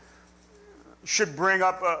shepherd should bring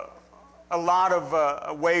up a lot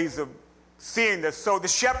of ways of seeing this. So the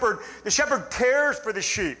shepherd cares for the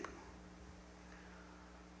sheep.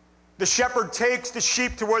 The shepherd takes the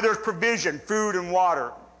sheep to where there's provision, food and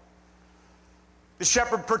water. The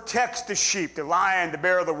shepherd protects the sheep, the lion, the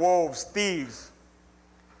bear, the wolves, thieves.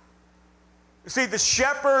 You see, the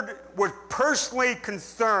shepherd was personally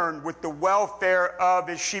concerned with the welfare of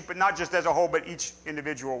his sheep, but not just as a whole, but each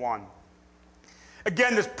individual one.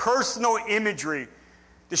 Again, this personal imagery,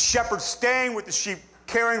 the shepherd staying with the sheep,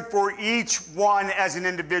 caring for each one as an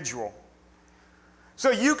individual. So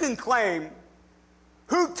you can claim,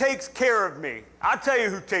 who takes care of me? I'll tell you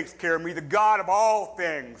who takes care of me. The God of all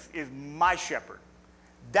things is my shepherd.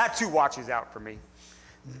 That's who watches out for me.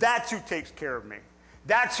 That's who takes care of me.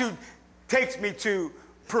 That's who takes me to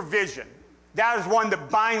provision. That is one that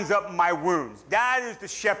binds up my wounds. That is the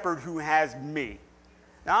shepherd who has me.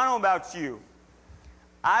 Now, I don't know about you.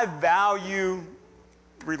 I value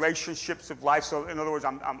relationships of life. So, in other words,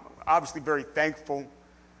 I'm obviously very thankful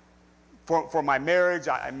for my marriage.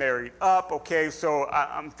 I married up, okay? So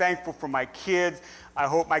I'm thankful for my kids. I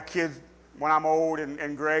hope my kids, when I'm old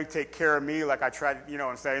and gray, take care of me like I tried, you know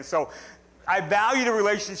what I'm saying? So I value the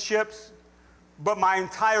relationships, but my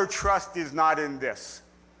entire trust is not in this.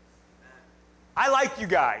 I like you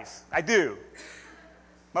guys. I do.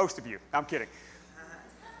 Most of you. I'm kidding.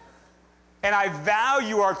 And I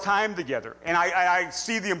value our time together. And I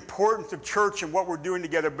see the importance of church and what we're doing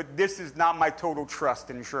together, but this is not my total trust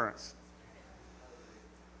and insurance.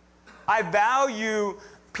 I value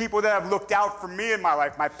people that have looked out for me in my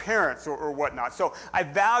life, my parents or whatnot. So I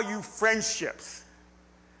value friendships.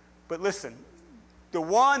 But listen, the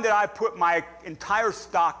one that I put my entire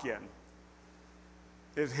stock in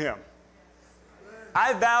is him.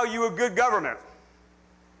 I value a good government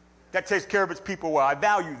that takes care of its people well. I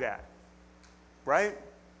value that. Right?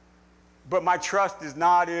 But my trust is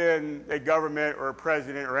not in a government or a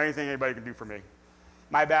president or anything anybody can do for me.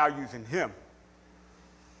 My value is in him.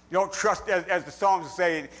 You don't trust, as the Psalms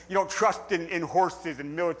say, you don't trust in horses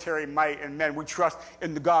and military might and men. We trust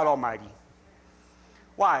in the God Almighty.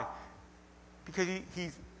 Why? Because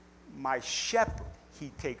he's my shepherd.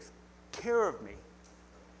 He takes care of me.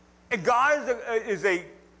 And God is a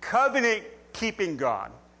covenant-keeping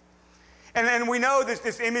God. And we know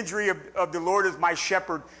this imagery of the Lord as my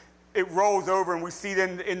shepherd, it rolls over, and we see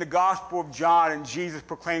it in the Gospel of John, and Jesus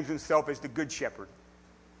proclaims himself as the good shepherd.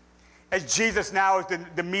 As Jesus now is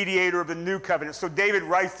the mediator of the new covenant. So David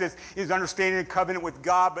writes this, his understanding of covenant with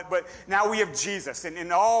God, but now we have Jesus,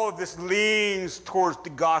 and all of this leans towards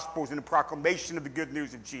the Gospels and the proclamation of the good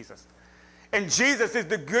news of Jesus. And Jesus is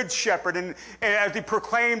the good shepherd, and as he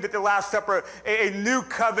proclaimed at the Last Supper, a new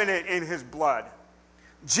covenant in his blood.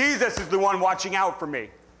 Jesus is the one watching out for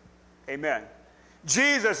me. Amen.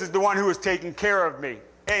 Jesus is the one who is taking care of me.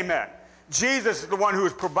 Amen. Jesus is the one who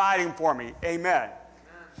is providing for me. Amen.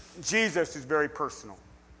 Jesus is very personal.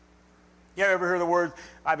 You ever hear the words,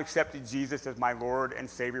 I've accepted Jesus as my Lord and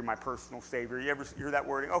Savior, my personal Savior? You ever hear that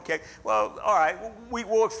wording? Okay, well, all right,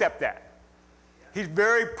 we'll accept that. He's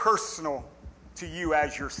very personal to you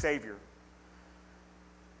as your Savior.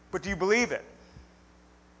 But do you believe it?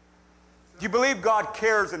 Do you believe God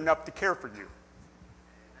cares enough to care for you?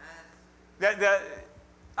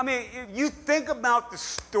 You think about the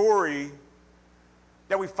story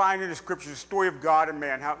that we find in the scriptures, the story of God and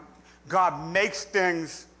man, how God makes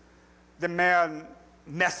things, the man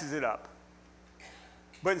messes it up.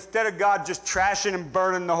 But instead of God just trashing and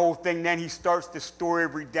burning the whole thing, then he starts the story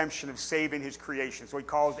of redemption, of saving his creation. So he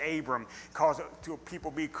calls Abram, calls to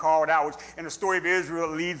people be called out. And the story of Israel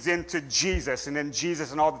leads into Jesus, and then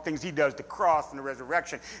Jesus and all the things he does, the cross and the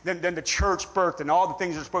resurrection. Then the church birth and all the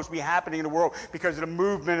things that are supposed to be happening in the world because of the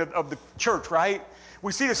movement of the church, right?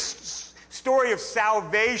 We see this story of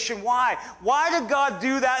salvation. Why? Why did God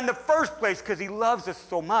do that in the first place? Because he loves us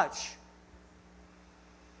so much.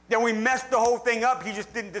 Then we messed the whole thing up. He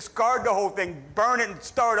just didn't discard the whole thing, burn it and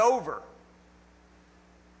start over.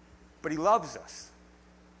 But he loves us.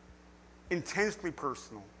 Intensely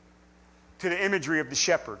personal. To the imagery of the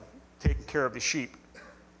shepherd taking care of the sheep.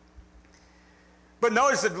 But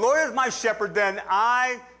notice that the Lord is my shepherd, then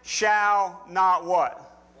I shall not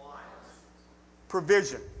what?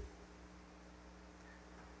 Provision.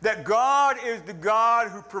 That God is the God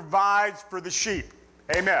who provides for the sheep.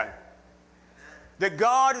 Amen. That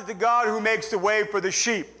God is the God who makes the way for the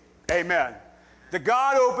sheep. Amen. That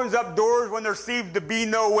God opens up doors when there seems to be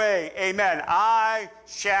no way. Amen. I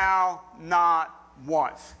shall not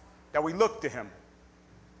want. That we look to him.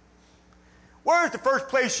 Where is the first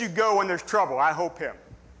place you go when there's trouble? I hope him.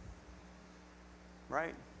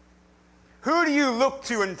 Right? Who do you look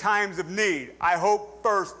to in times of need? I hope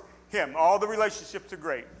first him. All the relationships are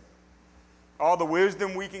great. All the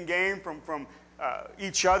wisdom we can gain from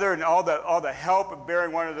each other and all the help of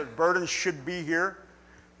bearing one of the burdens should be here.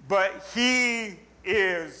 But he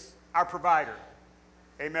is our provider.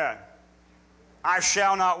 Amen. I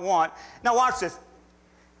shall not want. Now watch this.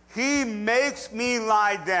 He makes me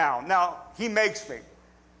lie down. Now, he makes me.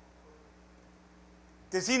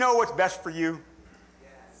 Does he know what's best for you?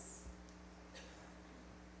 Yes.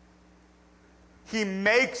 He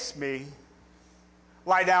makes me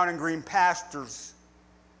lie down in green pastures.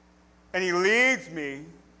 And he leads me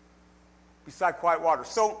beside quiet waters.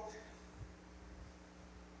 So,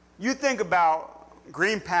 you think about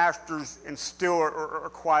green pastures and still or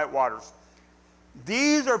quiet waters.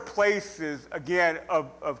 These are places, again,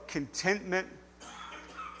 of contentment,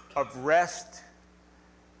 of rest,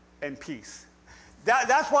 and peace.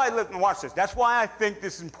 That's why, watch this, that's why I think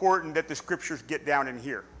this is important that the scriptures get down in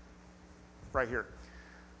here, right here.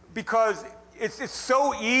 Because it's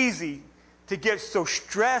so easy to get so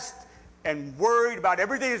stressed and worried about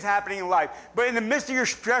everything that's happening in life. But in the midst of your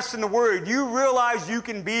stress and the worry, you realize you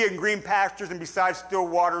can be in green pastures and beside still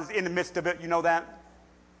waters in the midst of it. You know that?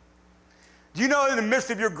 Do you know in the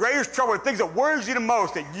midst of your greatest trouble, the things that worries you the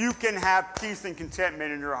most, that you can have peace and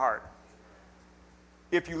contentment in your heart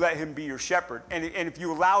if you let him be your shepherd and if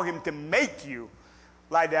you allow him to make you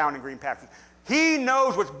lie down in green pastures? He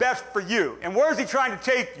knows what's best for you. And where is he trying to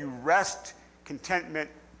take you? Rest, contentment,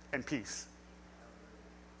 and peace.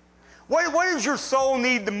 What does your soul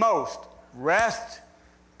need the most? Rest,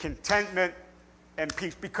 contentment, and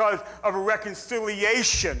peace, because of a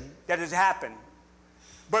reconciliation that has happened.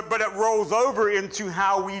 But it rolls over into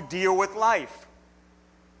how we deal with life.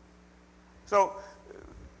 So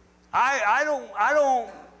I don't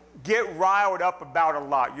get riled up about a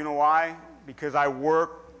lot. You know why? Because I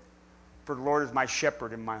work for the Lord as my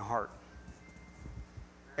shepherd in my heart.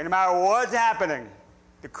 And no matter what's happening,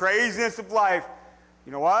 the craziness of life,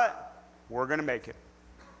 you know what? We're going to make it.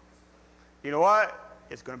 You know what?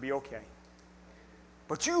 It's going to be okay.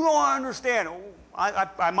 But you don't understand.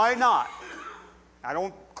 I might not. I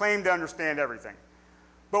don't claim to understand everything.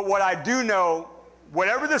 But what I do know,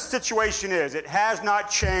 whatever the situation is, it has not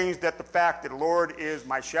changed that the fact that the Lord is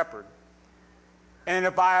my shepherd. And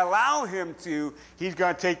if I allow him to, he's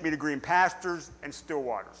going to take me to green pastures and still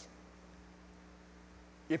waters.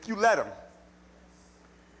 If you let him.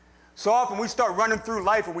 So often we start running through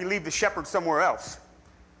life and we leave the shepherd somewhere else.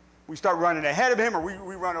 We start running ahead of him, or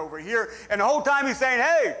we run over here. And the whole time he's saying,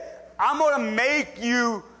 hey, I'm going to make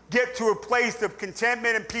you get to a place of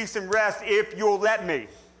contentment and peace and rest if you'll let me.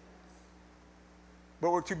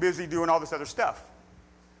 But we're too busy doing all this other stuff.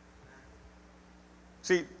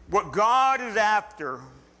 See, what God is after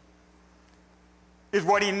is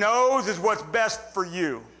what he knows is what's best for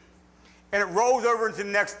you. And it rolls over into the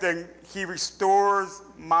next thing. He restores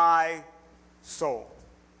my soul.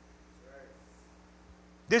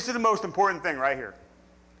 This is the most important thing right here.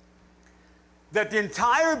 That the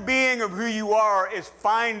entire being of who you are is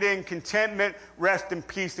finding contentment, rest, and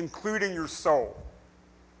peace, including your soul.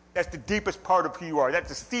 That's the deepest part of who you are. That's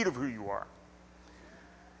the seed of who you are.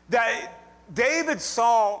 That David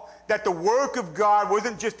saw that the work of God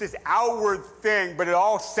wasn't just this outward thing, but it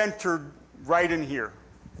all centered right in here.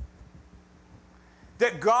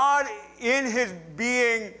 That God, in his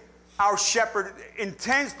being our shepherd,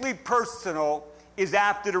 intensely personal, is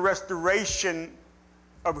after the restoration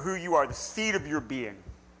of who you are, the seed of your being.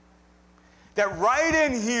 That right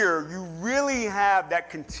in here, you really have that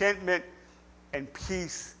contentment and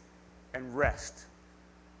peace and rest.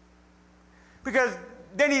 Because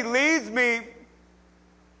then he leads me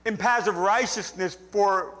in paths of righteousness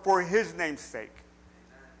for his name's sake.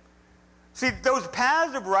 See, those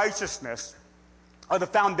paths of righteousness are the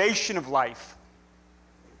foundation of life.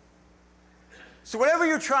 So whatever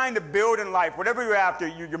you're trying to build in life, whatever you're after,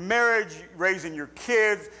 your marriage, raising your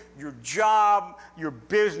kids, your job, your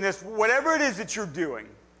business, whatever it is that you're doing,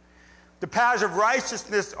 the paths of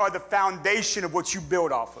righteousness are the foundation of what you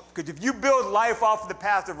build off of. Because if you build life off of the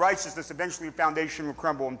paths of righteousness, eventually the foundation will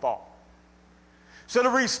crumble and fall. So the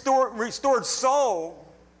restored soul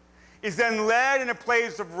is then led in a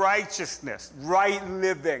place of righteousness, right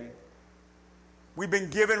living. We've been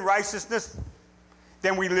given righteousness,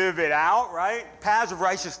 then we live it out, right? Paths of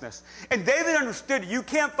righteousness. And David understood you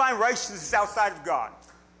can't find righteousness outside of God.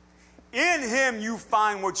 In him you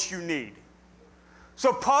find what you need.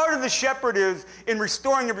 So part of the shepherd is, in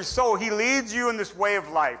restoring your soul, he leads you in this way of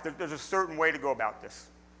life. There's a certain way to go about this.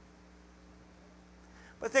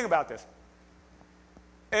 But think about this.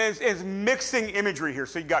 It's mixing imagery here.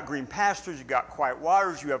 So you got green pastures, you got quiet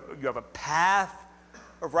waters, you have a path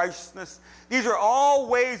of righteousness. These are all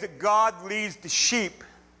ways that God leads the sheep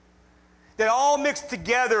that all mix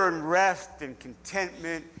together in rest and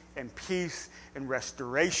contentment and peace and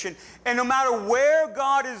restoration. And no matter where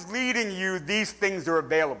God is leading you, these things are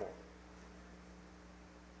available.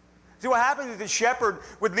 See, what happens is the shepherd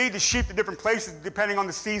would lead the sheep to different places depending on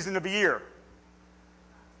the season of the year.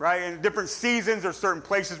 Right? In different seasons, there's certain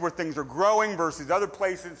places where things are growing versus other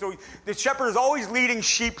places. So the shepherd is always leading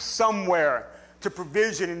sheep somewhere to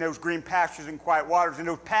provision in those green pastures and quiet waters. And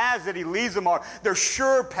those paths that he leads them on, they're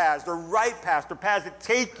sure paths, they're right paths, they're paths that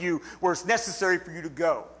take you where it's necessary for you to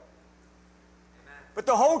go. Amen. But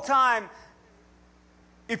the whole time,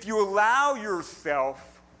 if you allow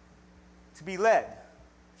yourself to be led,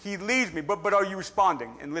 he leads me, but are you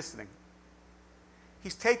responding and listening?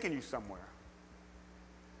 He's taking you somewhere.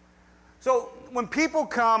 So when people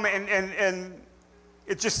come and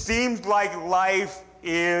it just seems like life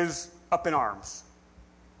is up in arms,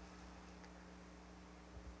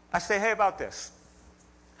 I say, hey, about this?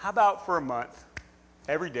 How about for a month,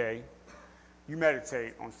 every day, you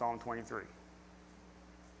meditate on Psalm 23.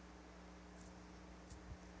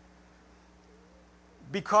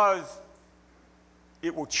 Because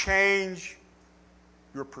it will change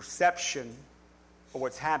your perception of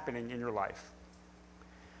what's happening in your life.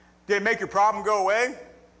 Did it make your problem go away?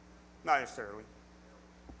 Not necessarily.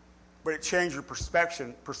 But it changed your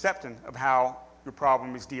perception of how your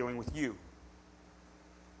problem is dealing with you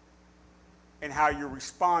and how you're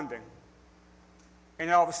responding. And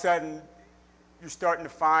all of a sudden, you're starting to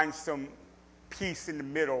find some peace in the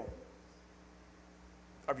middle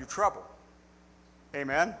of your trouble.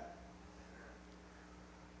 Amen?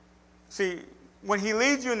 See, when he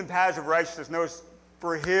leads you in the paths of righteousness, notice,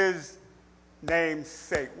 for his name's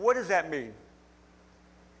sake. What does that mean?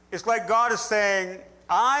 It's like God is saying,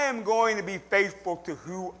 I am going to be faithful to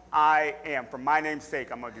who I am. For my name's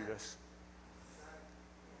sake, I'm going to do this.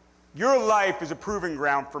 Your life is a proving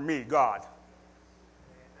ground for me, God.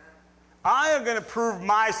 I am going to prove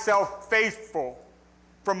myself faithful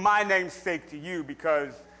for my name's sake to you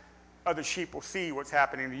because other sheep will see what's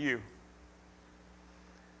happening to you.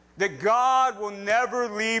 That God will never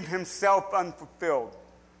leave himself unfulfilled.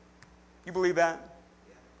 You believe that?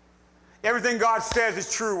 Everything God says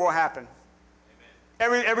is true will happen.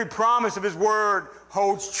 Every promise of his word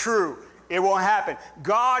holds true. It will happen.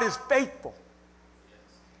 God is faithful.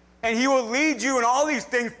 And he will lead you in all these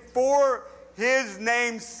things for his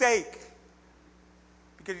name's sake.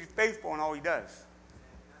 Because he's faithful in all he does.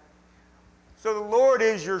 So the Lord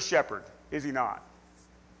is your shepherd, is he not?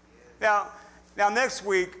 Now next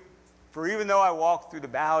week, for even though I walk through the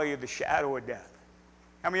valley of the shadow of death.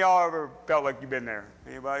 How many of y'all ever felt like you've been there?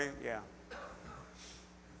 Anybody? Yeah.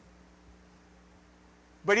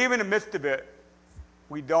 But even in the midst of it,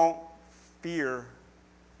 we don't fear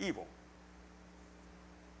evil.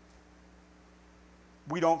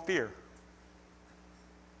 We don't fear.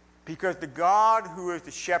 Because the God who is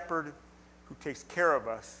the shepherd who takes care of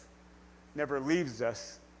us never leaves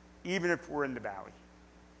us, even if we're in the valley.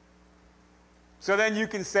 So then you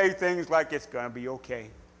can say things like, it's going to be okay.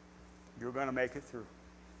 You're going to make it through.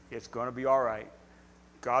 It's going to be all right.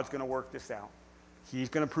 God's going to work this out. He's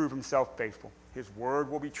going to prove himself faithful. His word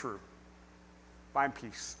will be true. Find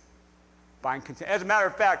peace. Find content. As a matter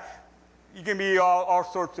of fact, you can be all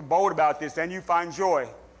sorts of bold about this, and you find joy.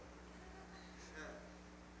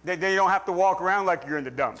 Then you don't have to walk around like you're in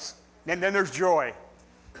the dumps. Then there's joy.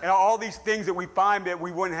 And all these things that we find that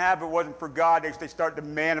we wouldn't have if it wasn't for God, they start to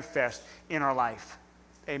manifest in our life.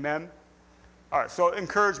 Amen? All right, so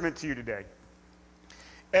encouragement to you today.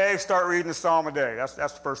 A, start reading the Psalm a day. That's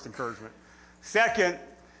the first encouragement. Second,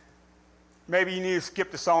 maybe you need to skip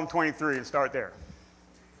to Psalm 23 and start there.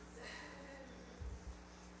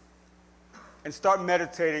 And start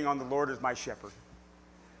meditating on the Lord as my shepherd.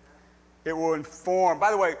 It will inform.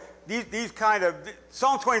 By the way, these kind of,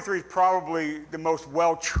 Psalm 23 is probably the most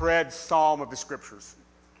well-tread psalm of the scriptures.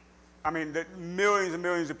 I mean, the millions and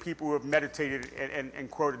millions of people who have meditated and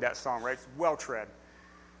quoted that psalm, right? It's well-tread.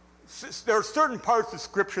 There are certain parts of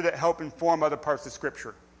scripture that help inform other parts of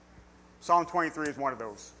scripture. Psalm 23 is one of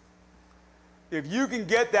those. If you can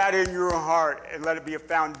get that in your heart and let it be a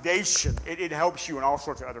foundation, it helps you in all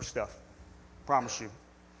sorts of other stuff. Promise you.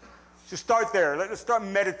 So start there. Let's start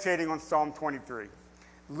meditating on Psalm 23.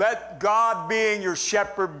 Let God being your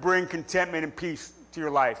shepherd bring contentment and peace to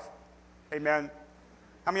your life. Amen.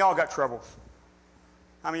 How many of y'all got troubles?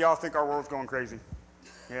 How many of y'all think our world's going crazy?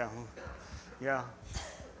 Yeah. Yeah.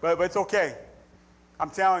 But it's okay. I'm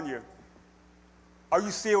telling you. Are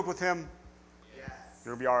you sealed with him? Yes.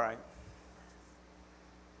 You'll be all right.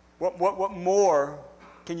 What more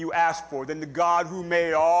can you ask for than the God who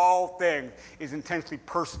made all things is intensely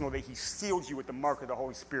personal, that he sealed you with the mark of the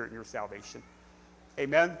Holy Spirit in your salvation?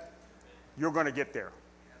 Amen? You're going to get there.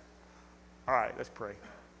 All right, let's pray.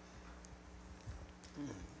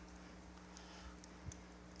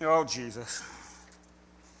 Oh, Jesus.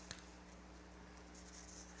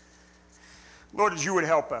 Lord, that you would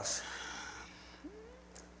help us.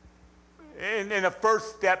 In the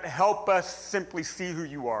first step, help us simply see who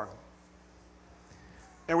you are.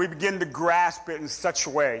 And we begin to grasp it in such a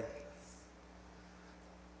way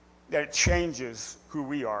that it changes who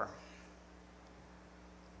we are.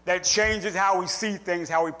 That it changes how we see things,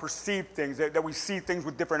 how we perceive things, that we see things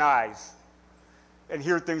with different eyes and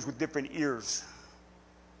hear things with different ears.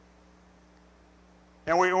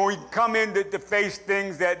 And when we come in to face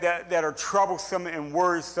things that are troublesome and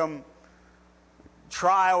worrisome,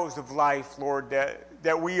 trials of life, Lord,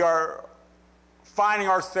 that we are finding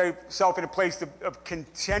ourselves in a place of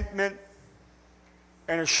contentment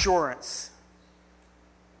and assurance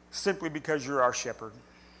simply because you're our shepherd.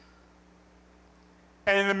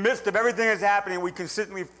 And in the midst of everything that's happening, we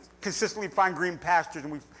consistently find green pastures,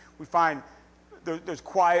 and we find those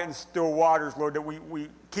quiet and still waters, Lord, that we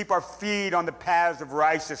keep our feet on the paths of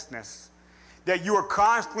righteousness, that you are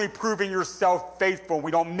constantly proving yourself faithful.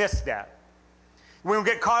 We don't miss that. We don't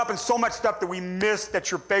get caught up in so much stuff that we miss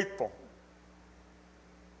that you're faithful.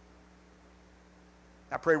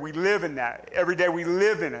 I pray we live in that. Every day we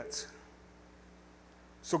live in it.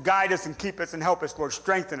 So guide us and keep us and help us, Lord.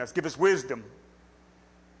 Strengthen us. Give us wisdom.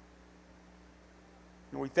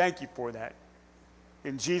 And we thank you for that.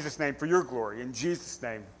 In Jesus' name, for your glory. In Jesus'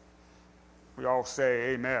 name, we all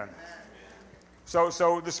say amen.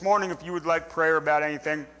 So this morning, if you would like prayer about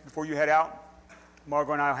anything before you head out,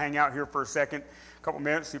 Margot and I will hang out here for a second, a couple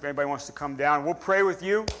minutes, see if anybody wants to come down. We'll pray with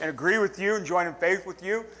you and agree with you and join in faith with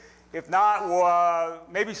you. If not, we'll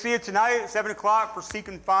maybe see you tonight at 7 o'clock for Seek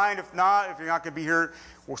and Find. If not, if you're not going to be here,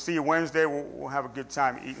 we'll see you Wednesday. We'll have a good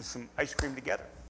time eating some ice cream together.